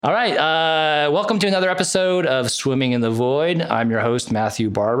All right. Welcome to another episode of Swimming in the Void. I'm your host,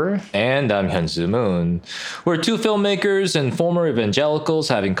 Matthew Barber. And I'm Hyunsu Moon. We're two filmmakers and former evangelicals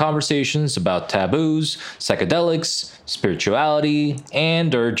having conversations about taboos, psychedelics, spirituality,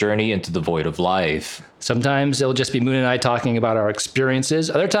 and our journey into the void of life. Sometimes it'll just be Moon and I talking about our experiences.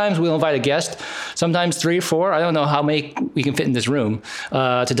 Other times we'll invite a guest, sometimes 3 or 4. I don't know how many we can fit in this room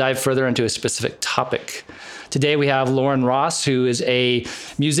to dive further into a specific topic. Today we have Lauren Ross, who is a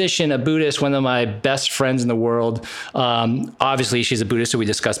musician, a Buddhist, one of my best friends in the world. Obviously, she's a Buddhist, so we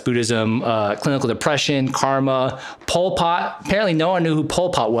discussed Buddhism, clinical depression, karma, Pol Pot. Apparently, no one knew who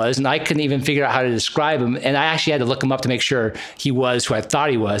Pol Pot was, and I couldn't even figure out how to describe him. And I actually had to look him up to make sure he was who I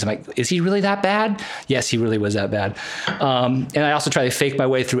thought he was. I'm like, is he really that bad? Yes, he really was that bad. And I also try to fake my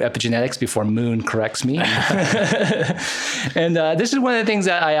way through epigenetics before Moon corrects me. And this is one of the things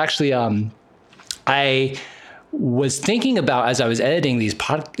that I actually, I was thinking about as I was editing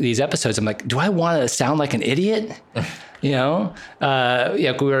these episodes. I'm like, do I want to sound like an idiot? We were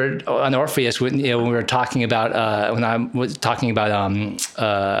on Orpheus when we were talking about when I was talking about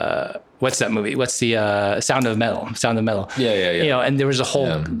what's that movie? What's the Sound of Metal? Yeah. And there was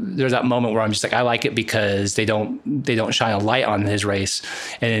there's that moment where I'm just like, I like it because they don't shine a light on his race.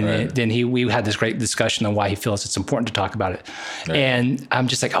 And then we had this great discussion on why he feels it's important to talk about it. Right. And I'm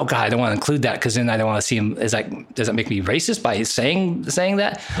just like, oh God, I don't want to include that because then I don't want to see him as like, does that make me racist by saying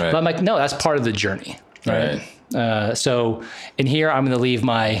that? Right. But I'm like, no, that's part of the journey. Right. So in here, I'm going to leave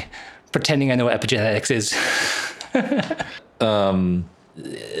my pretending I know what epigenetics is.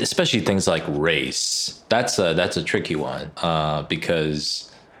 Especially things like race. That's a tricky one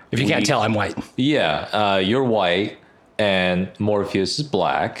because if you can't tell, I'm white. Yeah, you're white, and Morpheus is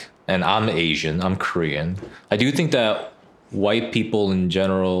black, and I'm Asian. I'm Korean. I do think that white people in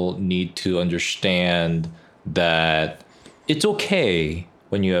general need to understand that it's okay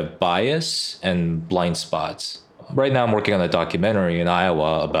when you have bias and blind spots. Right now, I'm working on a documentary in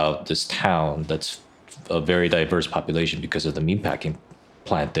Iowa about this town that's a very diverse population because of the meatpacking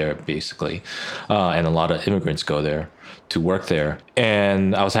plant there, basically. And a lot of immigrants go there to work there.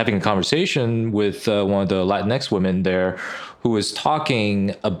 And I was having a conversation with one of the Latinx women there who was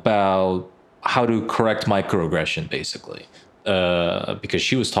talking about how to correct microaggression, basically. Because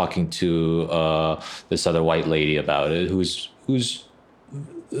she was talking to this other white lady about it, who's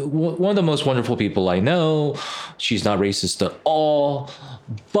one of the most wonderful people I know. She's not racist at all,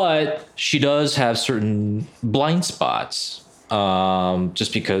 but she does have certain blind spots.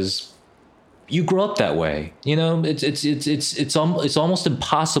 Just because you grow up that way, it's almost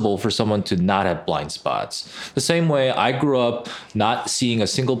impossible for someone to not have blind spots. The same way I grew up not seeing a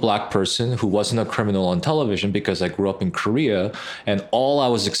single black person who wasn't a criminal on television because I grew up in Korea, and all I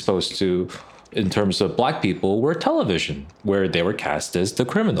was exposed to in terms of black people were television, where they were cast as the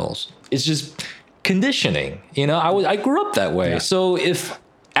criminals. It's just conditioning, I grew up that way. Yeah. So if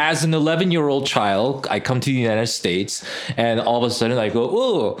as an 11-year-old child, I come to the United States and all of a sudden I go,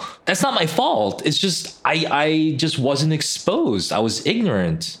 oh, that's not my fault. It's just, I just wasn't exposed. I was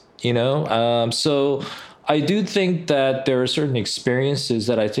ignorant, So I do think that there are certain experiences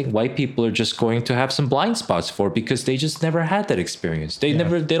that I think white people are just going to have some blind spots for because they just never had that experience. They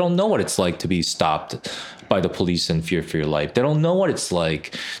don't know what it's like to be stopped by the police and fear for your life. They don't know what it's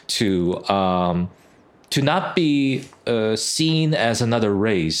like to not be seen as another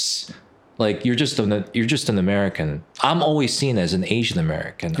race. Like you're just an American. I'm always seen as an Asian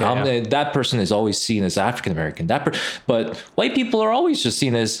American. That person is always seen as African American. But white people are always just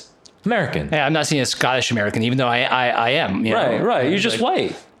seen as American. Yeah, I'm not seen as Scottish American, even though I am. Right. You're just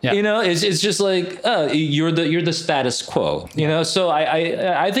white. Yeah. It's just like you're the status quo. So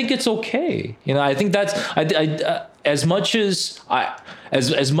I think it's okay. I think that's as much as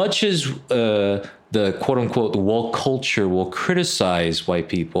the quote unquote woke culture will criticize white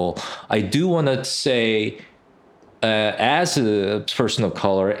people, I do want to say, as a person of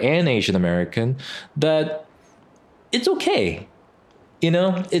color and Asian American, that it's okay.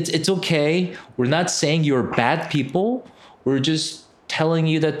 It's okay. We're not saying you're bad people. We're just telling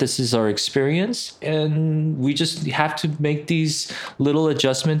you that this is our experience, and we just have to make these little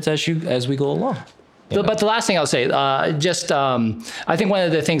adjustments as we go along. But the last thing I'll say, I think one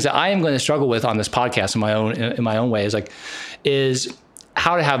of the things that I am going to struggle with on this podcast in my own way is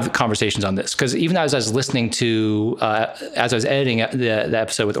how to have conversations on this. Because even as I was listening to, as I was editing the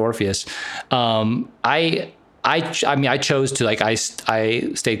episode with Orpheus, I chose to I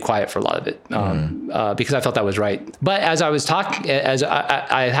stayed quiet for a lot of it because I felt that was right. But as I was talking, as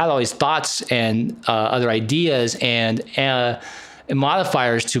I had all these thoughts and other ideas and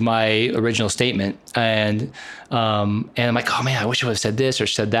modifiers to my original statement, and I'm like, oh man, I wish I would have said this or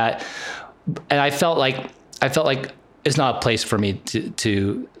said that, and I felt like it's not a place for me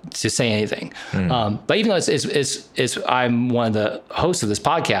to say anything. But even though it's I'm one of the hosts of this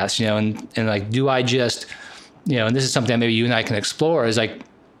podcast, you know, and like, do I just, you know, and this is something that maybe you and I can explore, is like,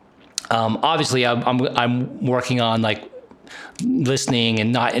 obviously I'm working on like listening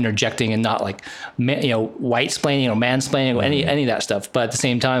and not interjecting and not like, you know, white-splaining or mansplaining or any of that stuff. But at the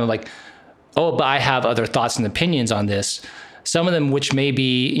same time, I'm like, oh, but I have other thoughts and opinions on this. Some of them which may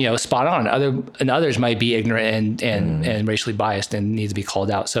be, you know, spot on. Others might be ignorant and racially biased and need to be called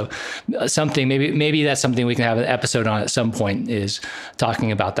out. So something, maybe that's something we can have an episode on at some point, is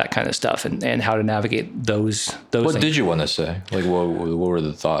talking about that kind of stuff and how to navigate those What things. did you want to say? Like, what were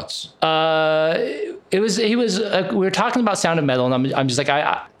the thoughts? We were talking about Sound of Metal, and I'm just like,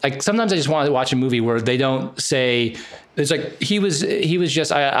 I like, sometimes I just want to watch a movie where they don't say, it's like, he was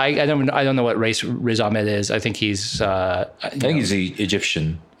just, I don't know what race Riz Ahmed is. I think he's, I think he's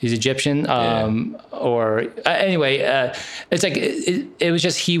Egyptian. He's Egyptian, or anyway, it's like it was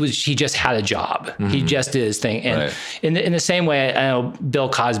just he just had a job. He just did his thing, and in the same way, I know Bill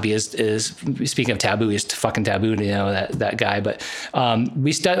Cosby is speaking of taboo, he's fucking taboo, you know, that guy. But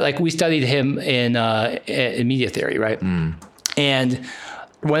we studied him in media theory, right? And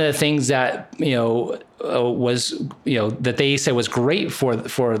one of the things that, you know, was, you know, that they said was great for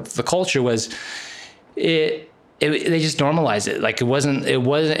the culture was they just normalized it. Like it was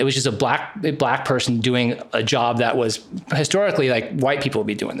just a black person doing a job that was historically like white people would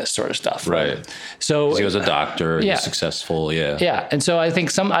be doing this sort of stuff. Right. So he was a doctor, he was successful. Yeah. Yeah. And so I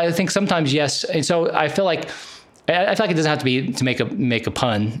think sometimes, yes. And so I feel like it doesn't have to be to make a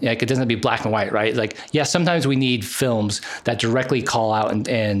pun. Like it doesn't have to be black and white, right? Like, yes, sometimes we need films that directly call out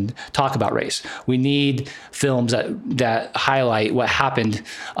and talk about race. We need films that highlight what happened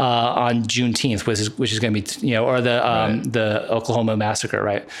on Juneteenth, which is going to be, you know, or the Oklahoma massacre,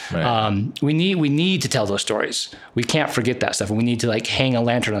 right? We need to tell those stories. We can't forget that stuff. We need to like hang a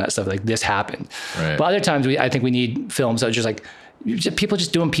lantern on that stuff. Like, this happened. Right. But other times I think we need films that are just like, people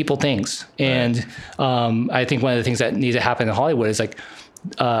just doing people things. And I think one of the things that needs to happen in Hollywood is like,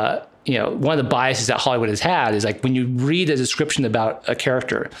 you know, one of the biases that Hollywood has had is like, when you read a description about a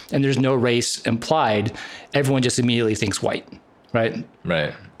character and there's no race implied, everyone just immediately thinks white, right?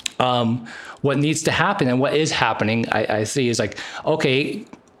 Right. What needs to happen, and what is happening, I see, is like, okay,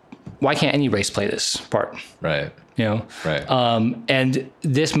 why can't any race play this part? Right. You know, right. And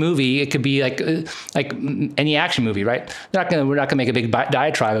this movie, it could be like any action movie, right? We're not gonna make a big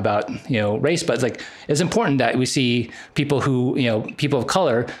diatribe about, you know, race, but it's important that we see people who, you know, people of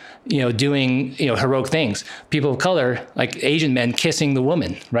color, you know, doing, you know, heroic things. People of color, like Asian men kissing the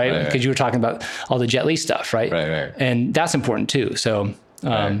woman, right? Because you were talking about all the Jet Li stuff, right? Right. And that's important too. So.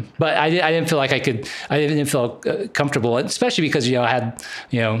 But I didn't feel like I didn't feel comfortable, especially because, you know, I had,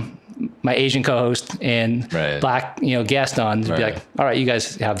 you know, my Asian co-host and black, you know, guest on to be like, all right, you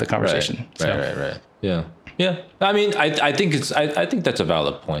guys have the conversation. Right. Yeah. I mean, I think that's a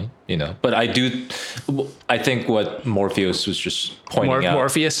valid point, you know, but I think what Morpheus was just pointing out.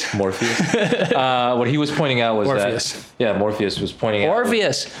 Morpheus. What he was pointing out was Morpheus. that, Morpheus was pointing out.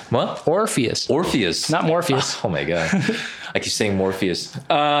 Orpheus. What? Orpheus. Not Morpheus. Oh my God. I keep saying Morpheus. Is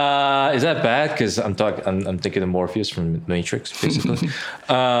that bad? Because I'm thinking of Morpheus from Matrix, basically. He's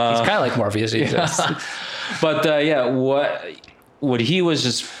kind of like Morpheus. But what he was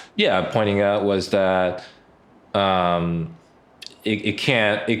just pointing out was that it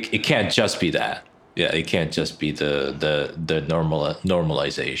can't just be that. Yeah, it can't just be the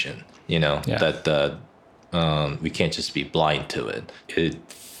normalization. You know, that we can't just be blind to it. It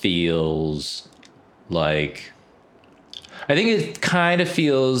feels like. I think it kind of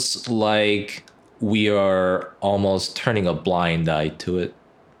feels like we are almost turning a blind eye to it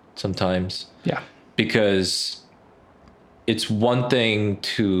sometimes. Yeah. Because it's one thing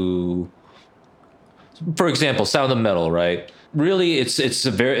to, for example, Sound of Metal, right? Really, it's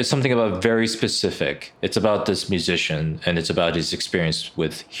something about very specific. It's about this musician and it's about his experience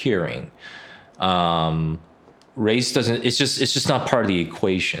with hearing. Race doesn't. It's just not part of the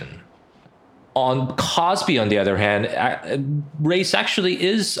equation. On Cosby, on the other hand, race actually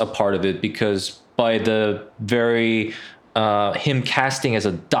is a part of it, because by the very him casting as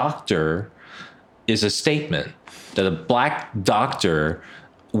a doctor is a statement that a black doctor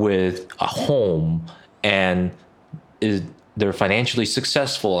with a home and they're financially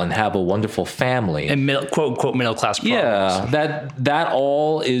successful and have a wonderful family and quote unquote middle class problems. Yeah, that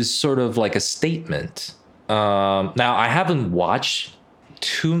all is sort of like a statement. Now I haven't watched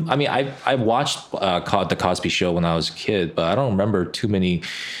too. I mean, I watched the Cosby Show when I was a kid, but I don't remember too many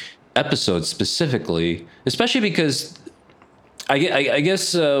episodes specifically, especially because I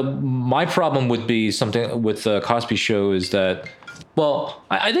guess my problem would be something with the Cosby Show is that, well,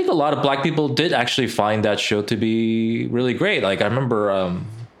 I think a lot of black people did actually find that show to be really great. Like I remember.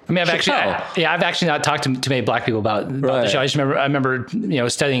 I mean, I've actually not talked to many black people about the show. I remember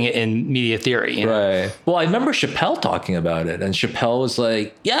studying it in media theory. Right. Well, I remember Chappelle talking about it, and Chappelle was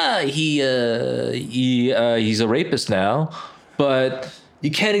like, "Yeah, he's a rapist now, but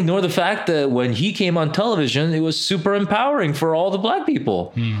you can't ignore the fact that when he came on television, it was super empowering for all the black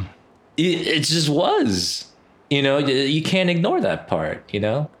people. It just was." You can't ignore that part,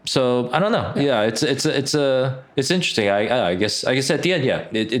 So I don't know. Yeah, it's interesting. I guess at the end, yeah,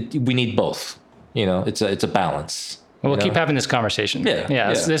 we need both. It's a balance. Well, we'll keep having this conversation.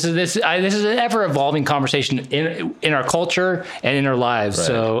 Yeah. This is an ever evolving conversation in our culture and in our lives. Right.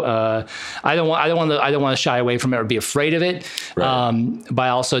 So I don't want to shy away from it or be afraid of it. Right. But I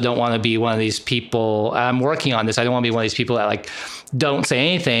also don't want to be one of these people. I'm working on this. I don't want to be one of these people that don't say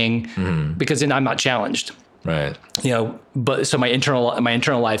anything because then I'm not challenged. Right. But so my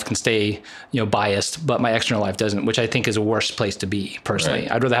internal life can stay, biased, but my external life doesn't, which I think is a worse place to be personally.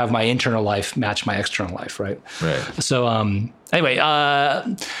 Right. I'd rather have my internal life match my external life. Right. Right. So, anyway,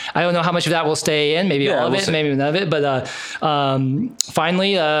 I don't know how much of that will stay in, maybe all of it, maybe none of it. But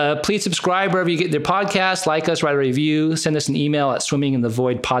finally, please subscribe wherever you get their podcast, like us, write a review, send us an email at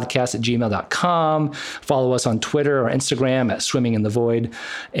swimminginthevoidpodcast@gmail.com. Follow us on Twitter or Instagram at swimminginthevoid.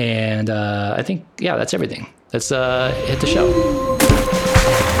 And I think, that's everything. Let's hit the show.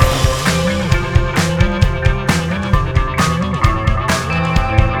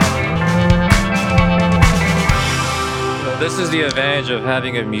 This is the advantage of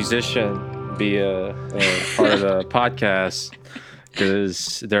having a musician be a part of the podcast,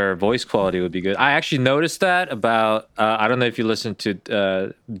 because their voice quality would be good. I actually noticed that about, I don't know if you listen to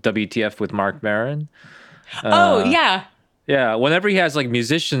WTF with Mark Maron. Yeah. Yeah, whenever he has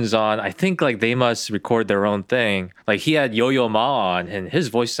musicians on, I think they must record their own thing. He had Yo-Yo Ma on, and his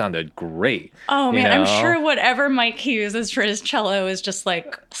voice sounded great. Oh man, I'm sure whatever mic he uses for his cello is just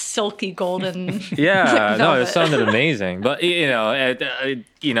silky golden. Yeah, no, it sounded amazing. But you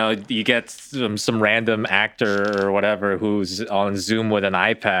get some random actor or whatever who's on Zoom with an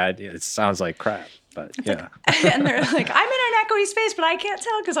iPad. It sounds like crap. But yeah, and they're like, I'm in an echoey space, but I can't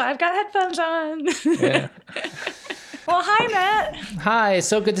tell because I've got headphones on. Yeah. Well, hi, Matt. Hi, it's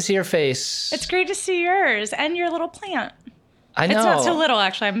so good to see your face. It's great to see yours and your little plant. I know. It's not so little,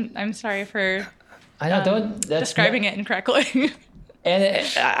 actually. I'm sorry for describing it incorrectly. And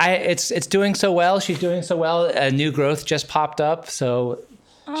it's doing so well. She's doing so well. A new growth just popped up, so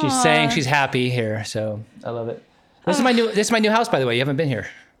she's saying she's happy here. So I love it. This is my new house, by the way. You haven't been here.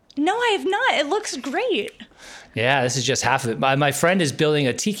 No, I have not. It looks great. Yeah, this is just half of it. My friend is building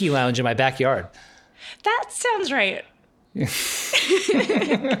a tiki lounge in my backyard. That sounds right.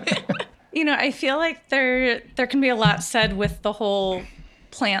 I feel like there can be a lot said with the whole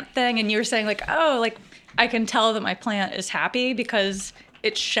plant thing, and you were saying I can tell that my plant is happy because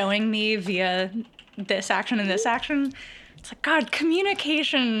it's showing me via this action and this action. It's God,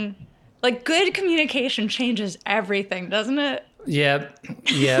 communication, good communication changes everything, doesn't it? Yep.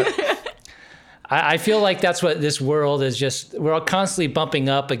 I feel like that's what this world is. Just we're all constantly bumping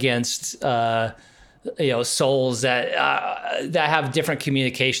up against souls that have different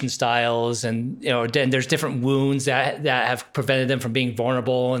communication styles, and then there's different wounds that have prevented them from being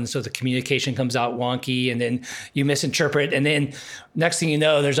vulnerable, and so the communication comes out wonky, and then you misinterpret, and then next thing you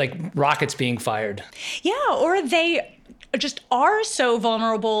know, there's rockets being fired. Yeah, or they just are so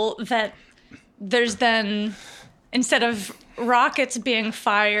vulnerable that there's then, instead of rockets being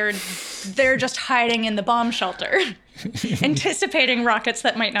fired, they're just hiding in the bomb shelter. Anticipating rockets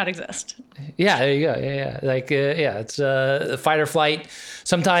that might not exist. Yeah, there you go. Yeah. It's fight or flight.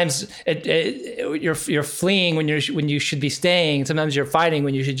 Sometimes you're fleeing when you should be staying. Sometimes you're fighting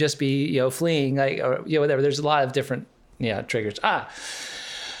when you should just be fleeing. Whatever. There's a lot of different triggers. Hi.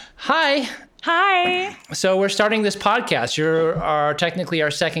 So we're starting this podcast. You're technically our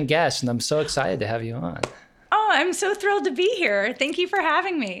second guest, and I'm so excited to have you on. Oh, I'm so thrilled to be here. Thank you for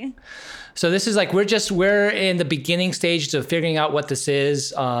having me. So this is we're in the beginning stages of figuring out what this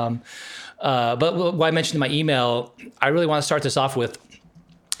is. But what I mentioned in my email, I really want to start this off with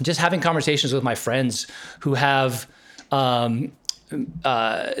just having conversations with my friends who have, I'm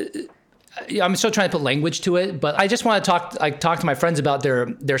still trying to put language to it, but I just want to talk to my friends about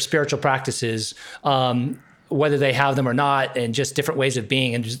their spiritual practices, whether they have them or not, and just different ways of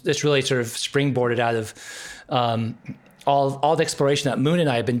being, and just really sort of springboarded out of all the exploration that Moon and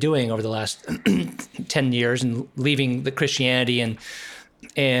I have been doing over the last 10 years and leaving the Christianity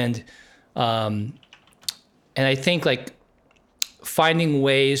and I think like finding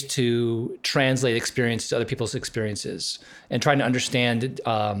ways to translate experience to other people's experiences and trying to understand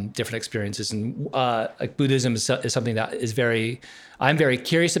different experiences. And like Buddhism is something that I'm very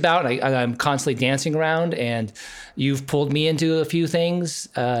curious about. And I'm constantly dancing around, and you've pulled me into a few things.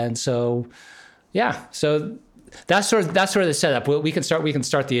 And so, yeah, so that's sort of the setup. We can start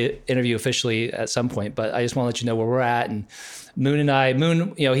the interview officially at some point, but I just want to let you know where we're at. And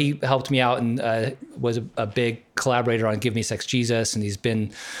Moon, he helped me out and was a big collaborator on Give Me Sex Jesus, and he's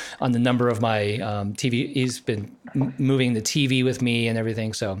been on the number of my TV. He's been moving the TV with me and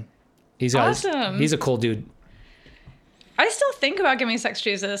everything. So he's awesome. He's a cool dude. I still think about Give Me Sex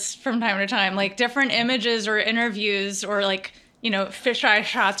Jesus from time to time, like different images or interviews or like, fisheye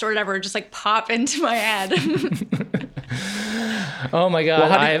shots or whatever, just like pop into my head. Oh my God.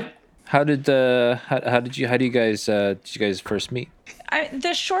 Well, how did you guys first meet?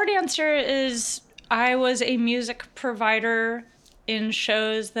 The short answer is I was a music provider in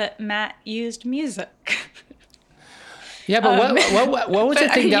shows that Matt used music. Yeah, but what was the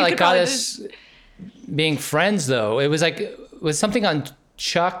thing that like got us being friends though? It was like was something on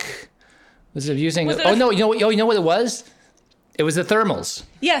Chuck. Was it using? No, you know what it was? It was the thermals.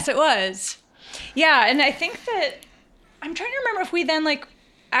 Yes, it was. Yeah, and I think that I'm trying to remember if we then like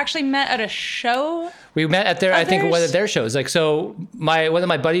actually met at a show. We met at I think one of their shows. Like, so one of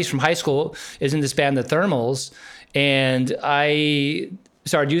my buddies from high school is in this band, the Thermals, and I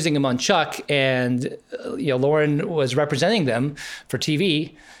started using them on Chuck, and Lauren was representing them for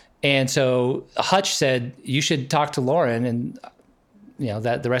TV, and so Hutch said you should talk to Lauren, and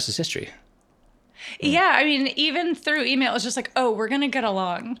that the rest is history. Yeah, I mean, even through email, it's just like, oh, we're gonna get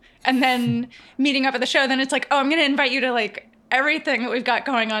along, and then meeting up at the show, then it's like, oh, I'm gonna invite you to like everything that we've got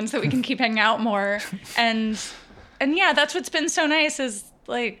going on so that we can keep hanging out more. And yeah, that's what's been so nice is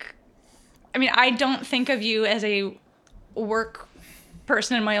like, I mean, I don't think of you as a work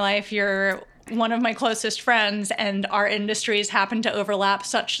person in my life. You're one of my closest friends, and our industries happen to overlap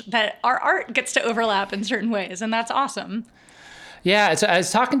such that our art gets to overlap in certain ways. And that's awesome. Yeah. So I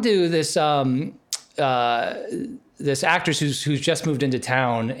was talking to this, this actress who's just moved into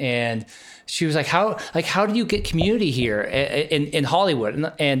town, and she was like, how do you get community here in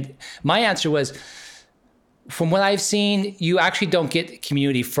Hollywood? And my answer was, from what I've seen, you actually don't get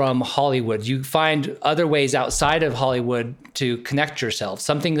community from Hollywood. You find other ways outside of Hollywood to connect yourself,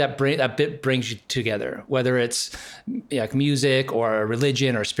 something that brings you together, whether it's like music or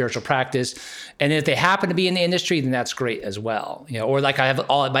religion or spiritual practice. And if they happen to be in the industry, then that's great as well. Or like I have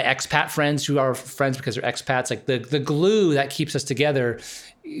all of my expat friends who are friends because they're expats. Like the glue that keeps us together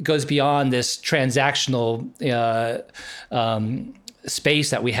goes beyond this transactional space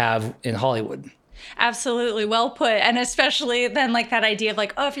that we have in Hollywood. Absolutely. Well put. And especially then like that idea of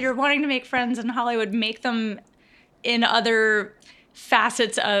like, oh, if you're wanting to make friends in Hollywood, make them in other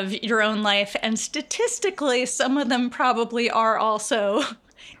facets of your own life. And statistically, some of them probably are also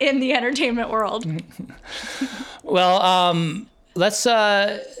in the entertainment world. Well, let's,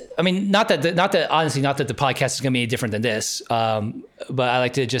 I mean, not that the podcast is going to be any different than this. But I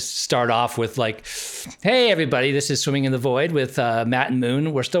like to just start off with like, hey, everybody, this is Swimming in the Void with Matt and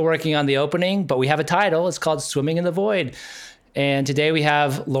Moon. We're still working on the opening, but we have a title. It's called Swimming in the Void. And today we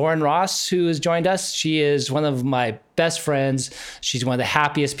have Lauren Ross, who has joined us. She is one of my best friends. She's one of the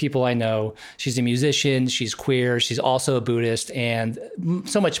happiest people I know. She's a musician. She's queer. She's also a Buddhist, and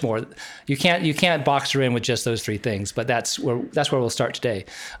so much more. You can't box her in with just those three things. But that's where we'll start today.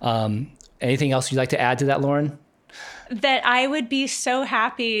 Anything else you'd like to add to that, Lauren? That I would be so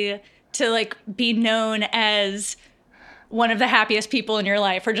happy to like be known as one of the happiest people in your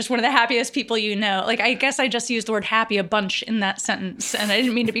life, or just one of the happiest people you know. Like, I guess I just used the word happy a bunch in that sentence, and I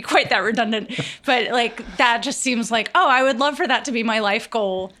didn't mean to be quite that redundant, but like, that just seems like, oh, I would love for that to be my life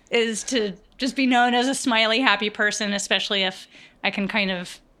goal, is to just be known as a smiley, happy person, especially if I can kind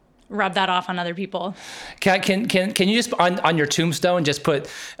of rub that off on other people. Can you just, on your tombstone, just put,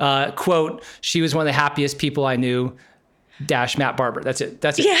 quote, she was one of the happiest people I knew, -- Matt Barber. That's it.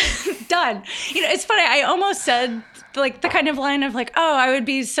 Yeah, done. It's funny. I almost said like the kind of line of like, oh, I would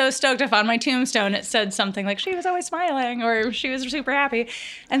be so stoked if on my tombstone it said something like she was always smiling or she was super happy.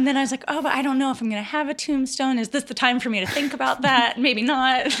 And then I was like, oh, but I don't know if I'm going to have a tombstone. Is this the time for me to think about that? Maybe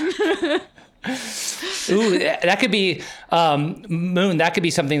not. Ooh, that could be Moon. That could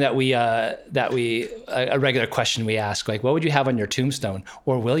be something that we a regular question we ask, like, what would you have on your tombstone,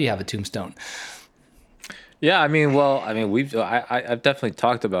 or will you have a tombstone? Yeah, I've definitely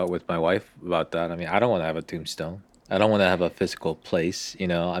talked about with my wife about that. I mean, I don't want to have a tombstone. I don't want to have a physical place.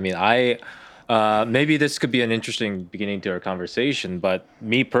 I mean, maybe this could be an interesting beginning to our conversation, but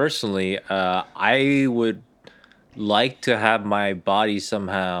me personally, I would like to have my body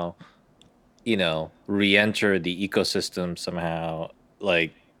somehow, re-enter the ecosystem somehow,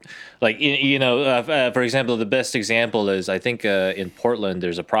 for example, the best example is I think in Portland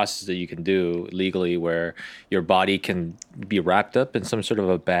there's a process that you can do legally where your body can be wrapped up in some sort of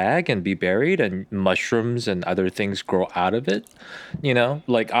a bag and be buried, and mushrooms and other things grow out of it.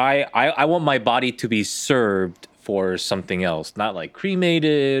 I want my body to be served for something else, not like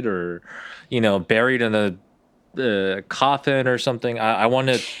cremated or buried in a coffin or something. I want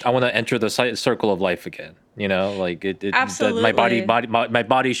to enter the circle of life again. Absolutely. My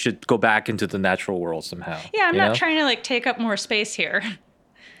body should go back into the natural world somehow. Yeah, I'm not trying to like take up more space here.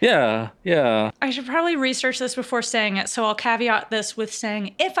 Yeah. I should probably research this before saying it, so I'll caveat this with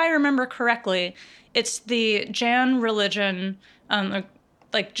saying, if I remember correctly, it's the Jain religion,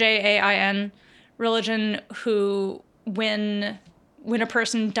 like Jain religion, who when a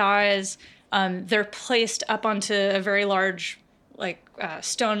person dies, they're placed up onto a very large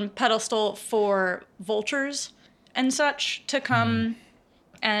stone pedestal for vultures and such to come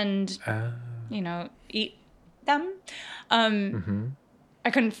and eat them.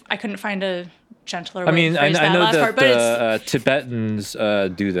 I couldn't find a gentler way to phrase that last part, but the Tibetans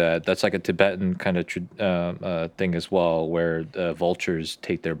do that. That's like a Tibetan kind of thing as well, where vultures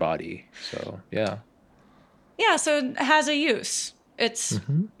take their body. So yeah, so it has a use. It's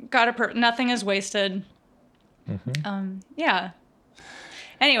got nothing is wasted.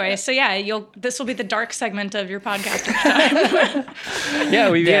 Anyway, so this will be the dark segment of your podcast. Yeah,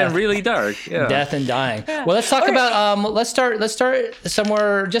 we Death. get really dark. Yeah. Death and dying. Well, let's talk about let's start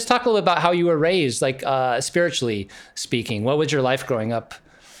somewhere. Just talk a little about how you were raised, like spiritually speaking. What was your life growing up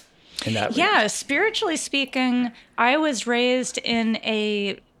in that? Yeah, spiritually speaking, I was raised in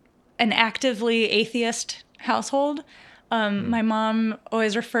an actively atheist household. My mom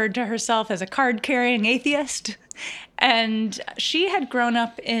always referred to herself as a card-carrying atheist. And she had grown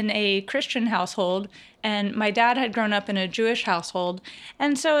up in a Christian household, and my dad had grown up in a Jewish household.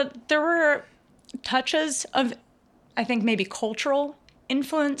 And so there were touches of, I think, maybe cultural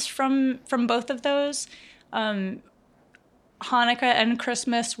influence from both of those. Hanukkah and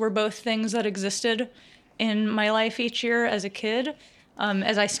Christmas were both things that existed in my life each year as a kid.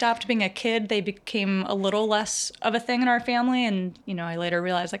 As I stopped being a kid, they became a little less of a thing in our family. And, I later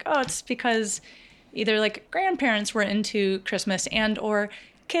realized it's because either grandparents were into Christmas or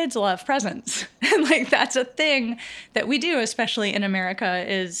kids love presents. And that's a thing that we do, especially in America,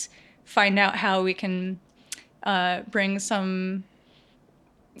 is find out how we can bring some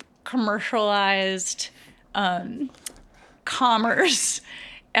commercialized commerce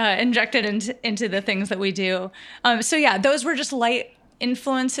injected into the things that we do. Those were just light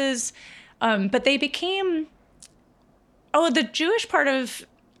influences, but they became, the Jewish part of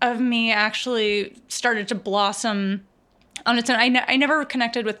me actually started to blossom on its own. I never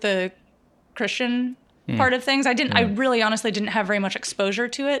connected with the Christian part of things. I really honestly didn't have very much exposure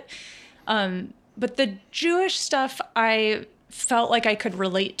to it. But the Jewish stuff I felt like I could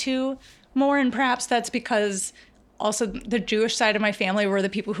relate to more, and perhaps that's because also the Jewish side of my family were the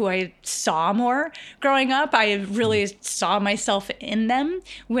people who I saw more growing up. I really saw myself in them.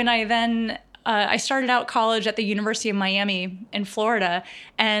 When I then I started out college at the University of Miami in Florida,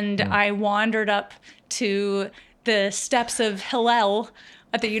 and I wandered up to the steps of Hillel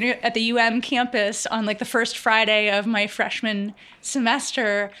at the UM campus on the first Friday of my freshman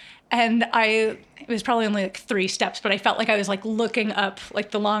semester, and it was probably only 3 steps, but I felt like I was looking up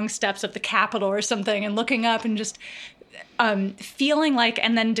the long steps of the Capitol or something, and looking up and just feeling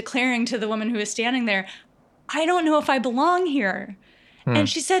and then declaring to the woman who was standing there, I don't know if I belong here. And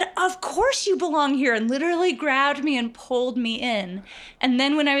she said, of course you belong here, and literally grabbed me and pulled me in. And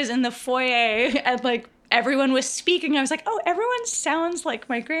then when I was in the foyer and everyone was speaking, I was like, oh, everyone sounds like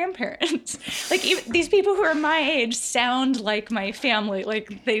my grandparents. Even these people who are my age sound like my family.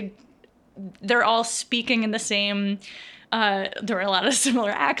 They're all speaking in the same, there were a lot of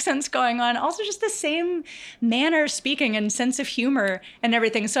similar accents going on. Also just the same manner of speaking and sense of humor and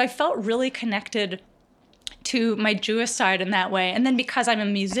everything. So I felt really connected to my Jewish side in that way. And then because I'm a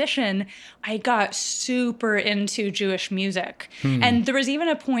musician, I got super into Jewish music. And there was even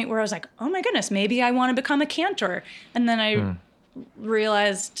a point where I was like, oh my goodness, maybe I want to become a cantor. And then I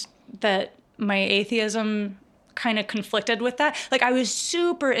realized that my atheism kind of conflicted with that. I was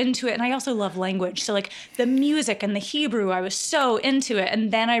super into it. And I also love language. So the music and the Hebrew, I was so into it.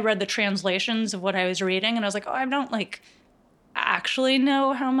 And then I read the translations of what I was reading, and I was like, oh, I don't actually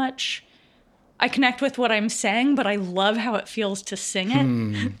know how much I connect with what I'm saying, but I love how it feels to sing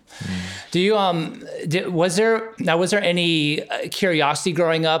it. Do you was there any curiosity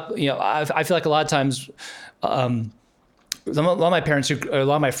growing up? You know, I feel like a lot of times, a lot of my parents, a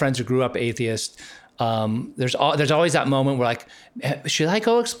lot of my friends who grew up atheist, there's always that moment where like, should I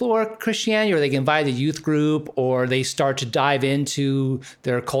go explore Christianity, or they get invited to youth group, or they start to dive into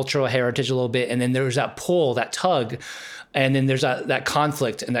their cultural heritage a little bit, and then there's that pull, that tug. And then there's that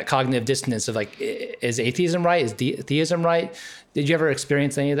conflict and that cognitive dissonance of like, is atheism right? Is theism right? Did you ever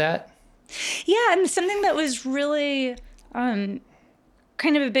experience any of that? Yeah, and something that was really kind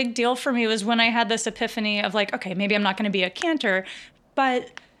of a big deal for me was when I had this epiphany of like, okay, maybe I'm not going to be a cantor,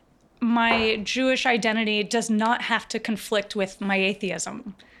 but my Jewish identity does not have to conflict with my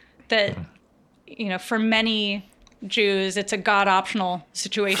atheism. That, you know, for many Jews, it's a God optional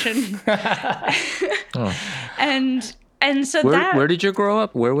situation. And so where did you grow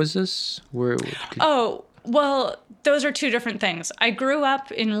up? Where was this? Oh, well, those are two different things. I grew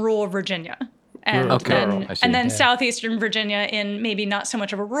up in rural Virginia. And then southeastern Virginia in maybe not so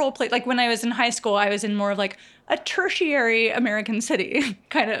much of a rural place. Like when I was in high school, I was in more of like a tertiary American city,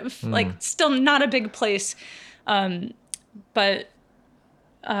 kind of like still not a big place. But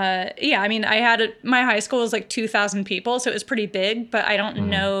yeah, I mean, my high school was like 2,000 people, so it was pretty big, but I don't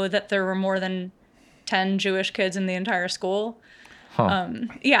know that there were more than 10 Jewish kids in the entire school.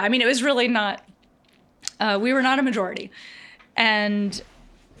 Yeah, I mean, it was really not, we were not a majority. And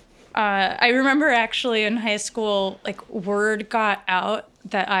I remember actually in high school, like word got out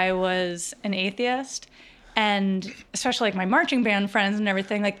that I was an atheist, and especially like my marching band friends and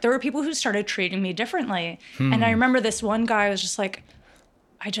everything, like there were people who started treating me differently. And I remember this one guy was just like,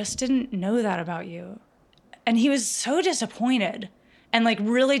 I just didn't know that about you. And he was so disappointed and like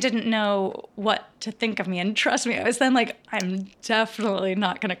really didn't know what to think of me. And trust me, I was then like, I'm definitely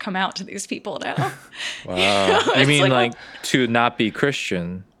not going to come out to these people now. Wow. You mean like to not be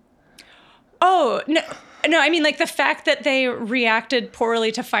Christian? Oh, no, I mean like the fact that they reacted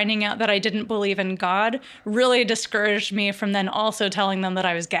poorly to finding out that I didn't believe in God really discouraged me from then also telling them that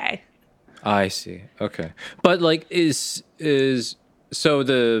I was gay. I see. Okay. But like so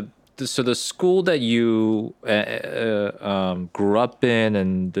the school that you grew up in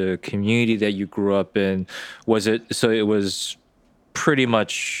and the community that you grew up in, it was pretty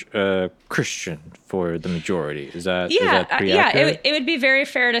much Christian for the majority. Is that pretty accurate? It would be very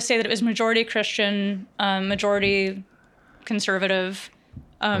fair to say that it was majority Christian, majority conservative.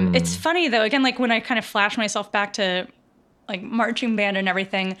 It's funny though, again, like when I kind of flash myself back to like marching band and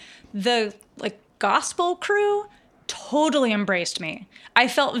everything, the like gospel crew totally embraced me. I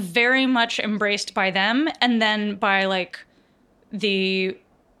felt very much embraced by them, and then by like the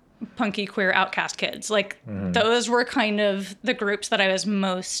punky queer outcast kids. Like those were kind of the groups that I was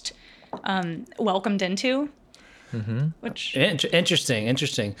most welcomed into. Which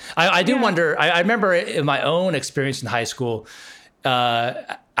interesting. I do wonder. I remember in my own experience in high school.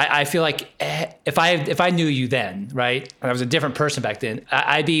 I feel like if I knew you then, right, and I was a different person back then,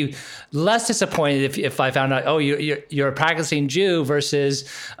 I'd be less disappointed if I found out, oh, you're a practicing Jew versus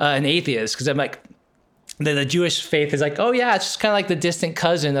an atheist, because I'm like, the Jewish faith is like, oh yeah, it's just kind of like the distant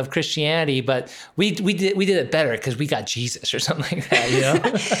cousin of Christianity, but we did it better because we got Jesus or something like that, you know.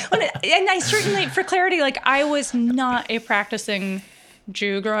 And I certainly, for clarity, like I was not a practicing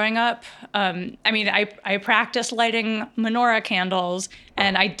Jew growing up. I mean, I practiced lighting menorah candles,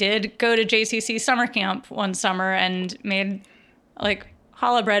 and I did go to JCC summer camp one summer and made like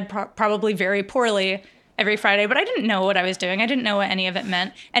challah bread probably very poorly every Friday, but I didn't know what I was doing. I didn't know what any of it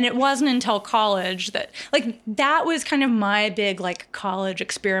meant. And it wasn't until college that was kind of my big like college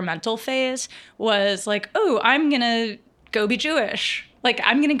experimental phase, was like, oh, I'm going to go be Jewish. Like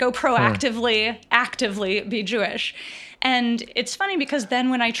I'm going to go actively be Jewish. And it's funny because then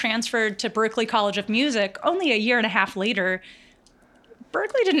when I transferred to Berklee College of Music, only a year and a half later,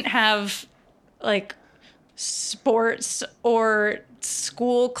 Berklee didn't have like sports or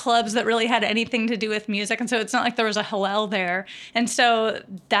school clubs that really had anything to do with music. And so it's not like there was a Hillel there. And so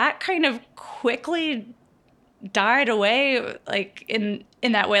that kind of quickly died away, like in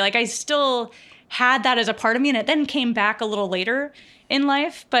that way. Like I still had that as a part of me, and it then came back a little later in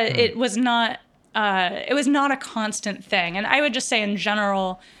life, but it was not a constant thing. And I would just say in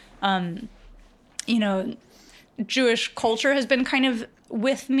general, you know, Jewish culture has been kind of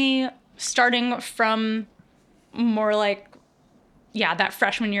with me starting from more like, that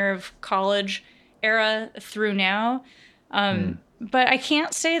freshman year of college era through now. But I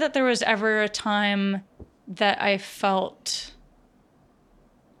can't say that there was ever a time that I felt,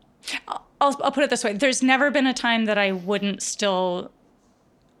 I'll put it this way. There's never been a time that I wouldn't still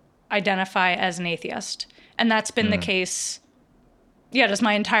identify as an atheist. And that's been the case, just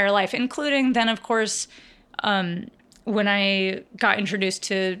my entire life, including then, of course, when I got introduced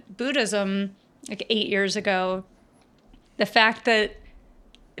to Buddhism like 8 years ago, the fact that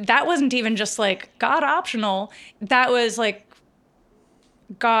that wasn't even just like God optional, that was like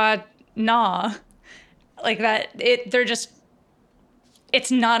God nah. Like that, it's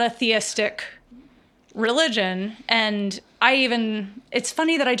not a theistic religion. And it's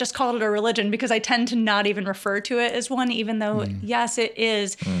funny that I just called it a religion because I tend to not even refer to it as one, even though, yes, it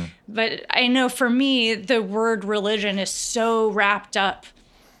is. But I know for me, the word religion is so wrapped up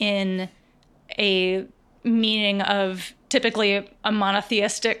in a meaning of typically a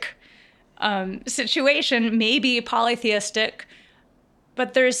monotheistic situation, maybe polytheistic,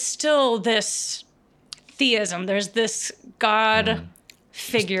 but there's still this theism. There's this God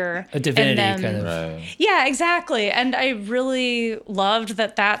figure. A divinity and then, kind of. Right. Yeah, exactly. And I really loved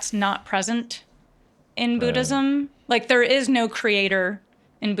that that's not present in Buddhism. Like there is no creator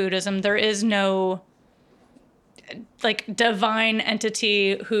in Buddhism. There is no like divine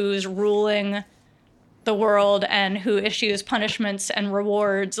entity who's ruling the world and who issues punishments and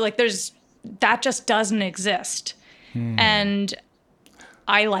rewards. Like that just doesn't exist. And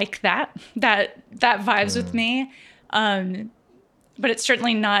I like that vibes with me. But it's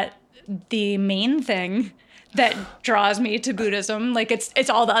certainly not the main thing that draws me to Buddhism. Like it's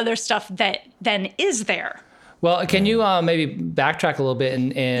all the other stuff that then is there. Well, can you maybe backtrack a little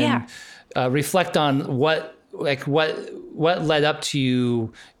bit and reflect on what led up to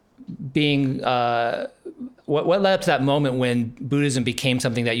you being what led up to that moment when Buddhism became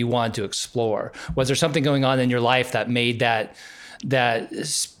something that you wanted to explore? Was there something going on in your life that made that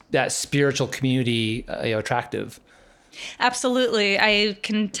spiritual community attractive? Absolutely. I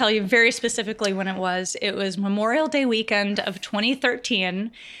can tell you very specifically when it was. It was Memorial Day weekend of 2013,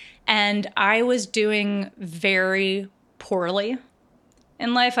 and I was doing very poorly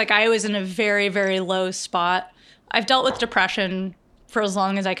in life. Like I was in a very, very low spot. I've dealt with depression for as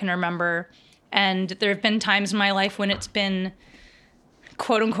long as I can remember, and there have been times in my life when it's been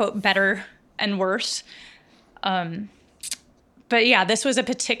quote unquote better and worse. But yeah, this was a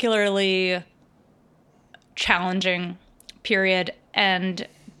particularly challenging period, and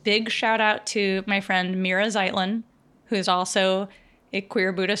big shout out to my friend Mira Zeitlin, who is also a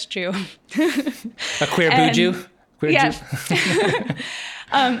queer Buddhist Jew. A queer Buju? Queer Yeah.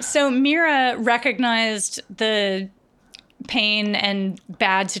 Jew? So Mira recognized the pain and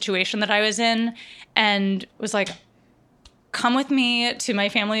bad situation that I was in and was like, come with me to my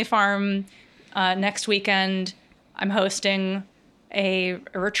family farm next weekend. I'm hosting a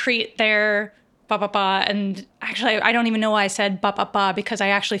retreat there. Ba, ba, ba. And actually, I don't even know why I said ba, ba, ba, because I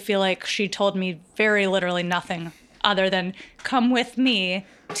actually feel like she told me very literally nothing other than come with me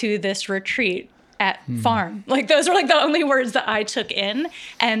to this retreat at farm. Like those were like the only words that I took in.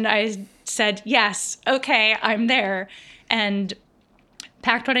 And I said, yes, okay, I'm there. And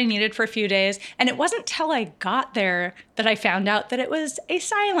packed what I needed for a few days. And it wasn't till I got there that I found out that it was a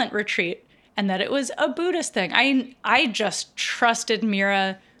silent retreat and that it was a Buddhist thing. I just trusted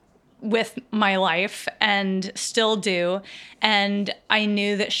Mira with my life and still do. And I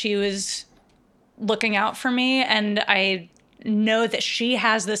knew that she was looking out for me. And I know that she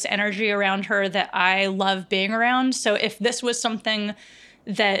has this energy around her that I love being around. So if this was something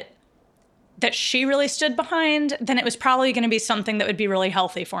that she really stood behind, then it was probably going to be something that would be really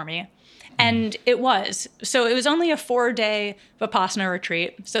healthy for me. And it was. So it was only a 4-day Vipassana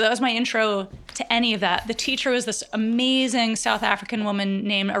retreat. So that was my intro to any of that. The teacher was this amazing South African woman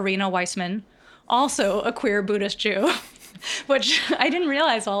named Irina Weissman, also a queer Buddhist Jew, which I didn't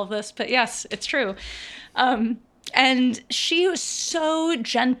realize all of this, but yes, it's true. And she was so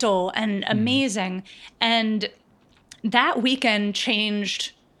gentle and amazing. And that weekend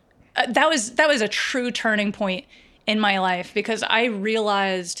changed. That was a true turning point in my life, because I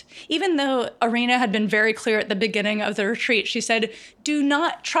realized, even though Irina had been very clear at the beginning of the retreat, she said, do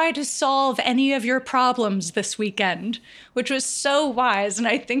not try to solve any of your problems this weekend, which was so wise. And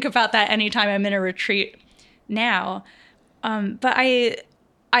I think about that anytime I'm in a retreat now. But I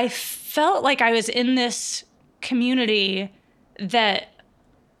felt like I was in this community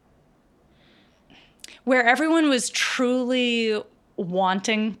where everyone was truly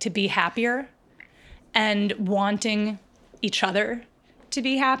wanting to be happier and wanting each other to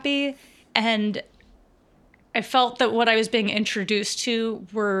be happy. And I felt that what I was being introduced to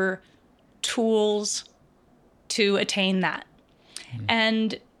were tools to attain that.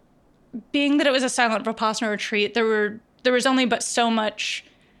 And being that it was a silent Vipassana retreat, there was only but so much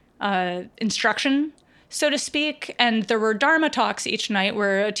instruction. so to speak. And there were Dharma talks each night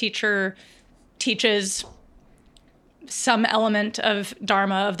where a teacher teaches some element of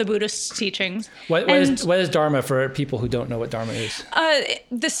Dharma, of the Buddhist teachings. What is Dharma for people who don't know what Dharma is?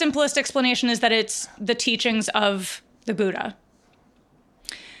 The simplest explanation is that it's the teachings of the Buddha.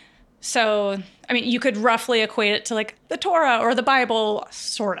 So, I mean, you could roughly equate it to like the Torah or the Bible,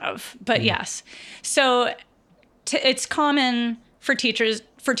 sort of, but yes. So it's common for teachers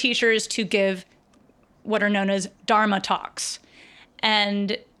to give what are known as Dharma talks.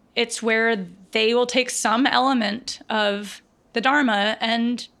 And it's where they will take some element of the Dharma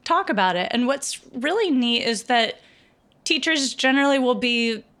and talk about it. And what's really neat is that teachers generally will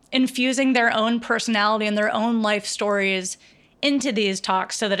be infusing their own personality and their own life stories into these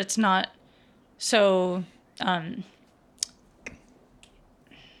talks so that it's not so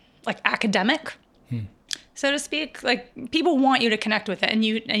like academic, so to speak. Like, people want you to connect with it, and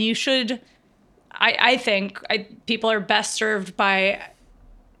you should. I think people are best served by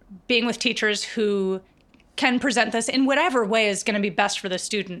being with teachers who can present this in whatever way is going to be best for the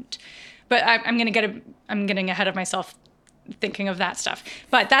student. But I'm getting ahead of myself thinking of that stuff.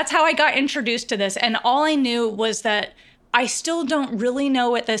 But that's how I got introduced to this, and all I knew was that I still don't really know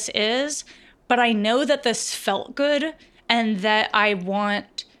what this is, but I know that this felt good and that I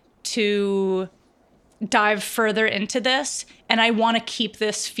want to dive further into this, and I want to keep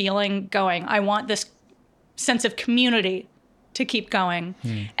this feeling going. I want this sense of community to keep going.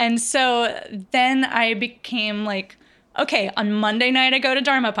 And so then I became like, okay, on Monday night I go to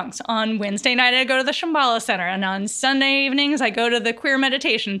Dharma Punks, on Wednesday night I go to the Shambhala Center, and on Sunday evenings I go to the queer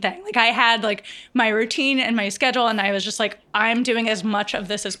meditation thing. Like, I had like my routine and my schedule, and I was just like, I'm doing as much of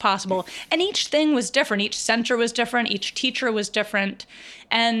this as possible. And each thing was different. Each center was different. Each teacher was different.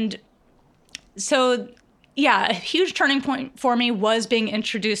 And so, yeah, a huge turning point for me was being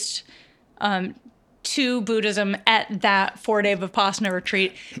introduced to Buddhism at that 4-day Vipassana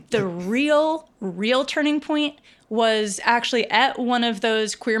retreat. The real turning point was actually at one of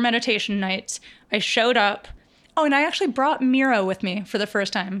those queer meditation nights. I showed up. Oh, and I actually brought Mira with me for the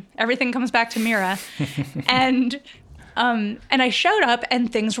first time. Everything comes back to Mira. And I showed up,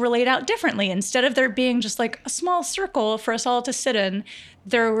 and things were laid out differently. Instead of there being just like a small circle for us all to sit in,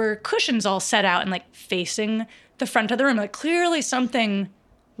 there were cushions all set out and like facing the front of the room. Like, clearly something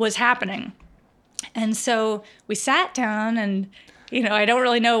was happening. And so we sat down, and, I don't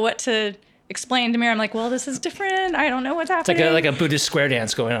really know what to explain to Mira. I'm like, well, this is different. I don't know what's happening. It's like a Buddhist square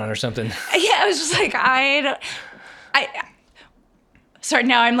dance going on or something. Yeah, I was just like, sorry,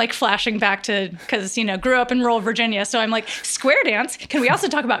 now I'm like flashing back to, because, grew up in rural Virginia. So I'm like, square dance? Can we also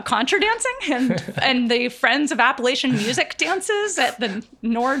talk about contra dancing and the Friends of Appalachian Music dances at the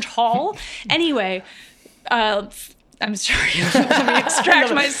Norge Hall? Anyway, I'm sorry. Let me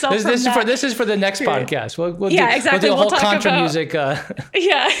extract myself from that. This is for the next podcast. We'll exactly. do a whole talk contra about music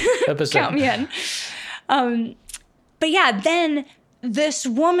episode. Count me in. But yeah, then this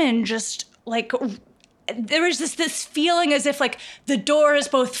woman just like, there was this feeling as if like the doors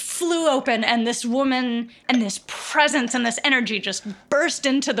both flew open, and this woman and this presence and this energy just burst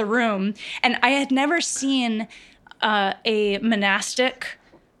into the room. And I had never seen a monastic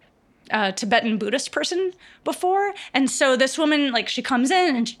Tibetan Buddhist person before. And so this woman, like, she comes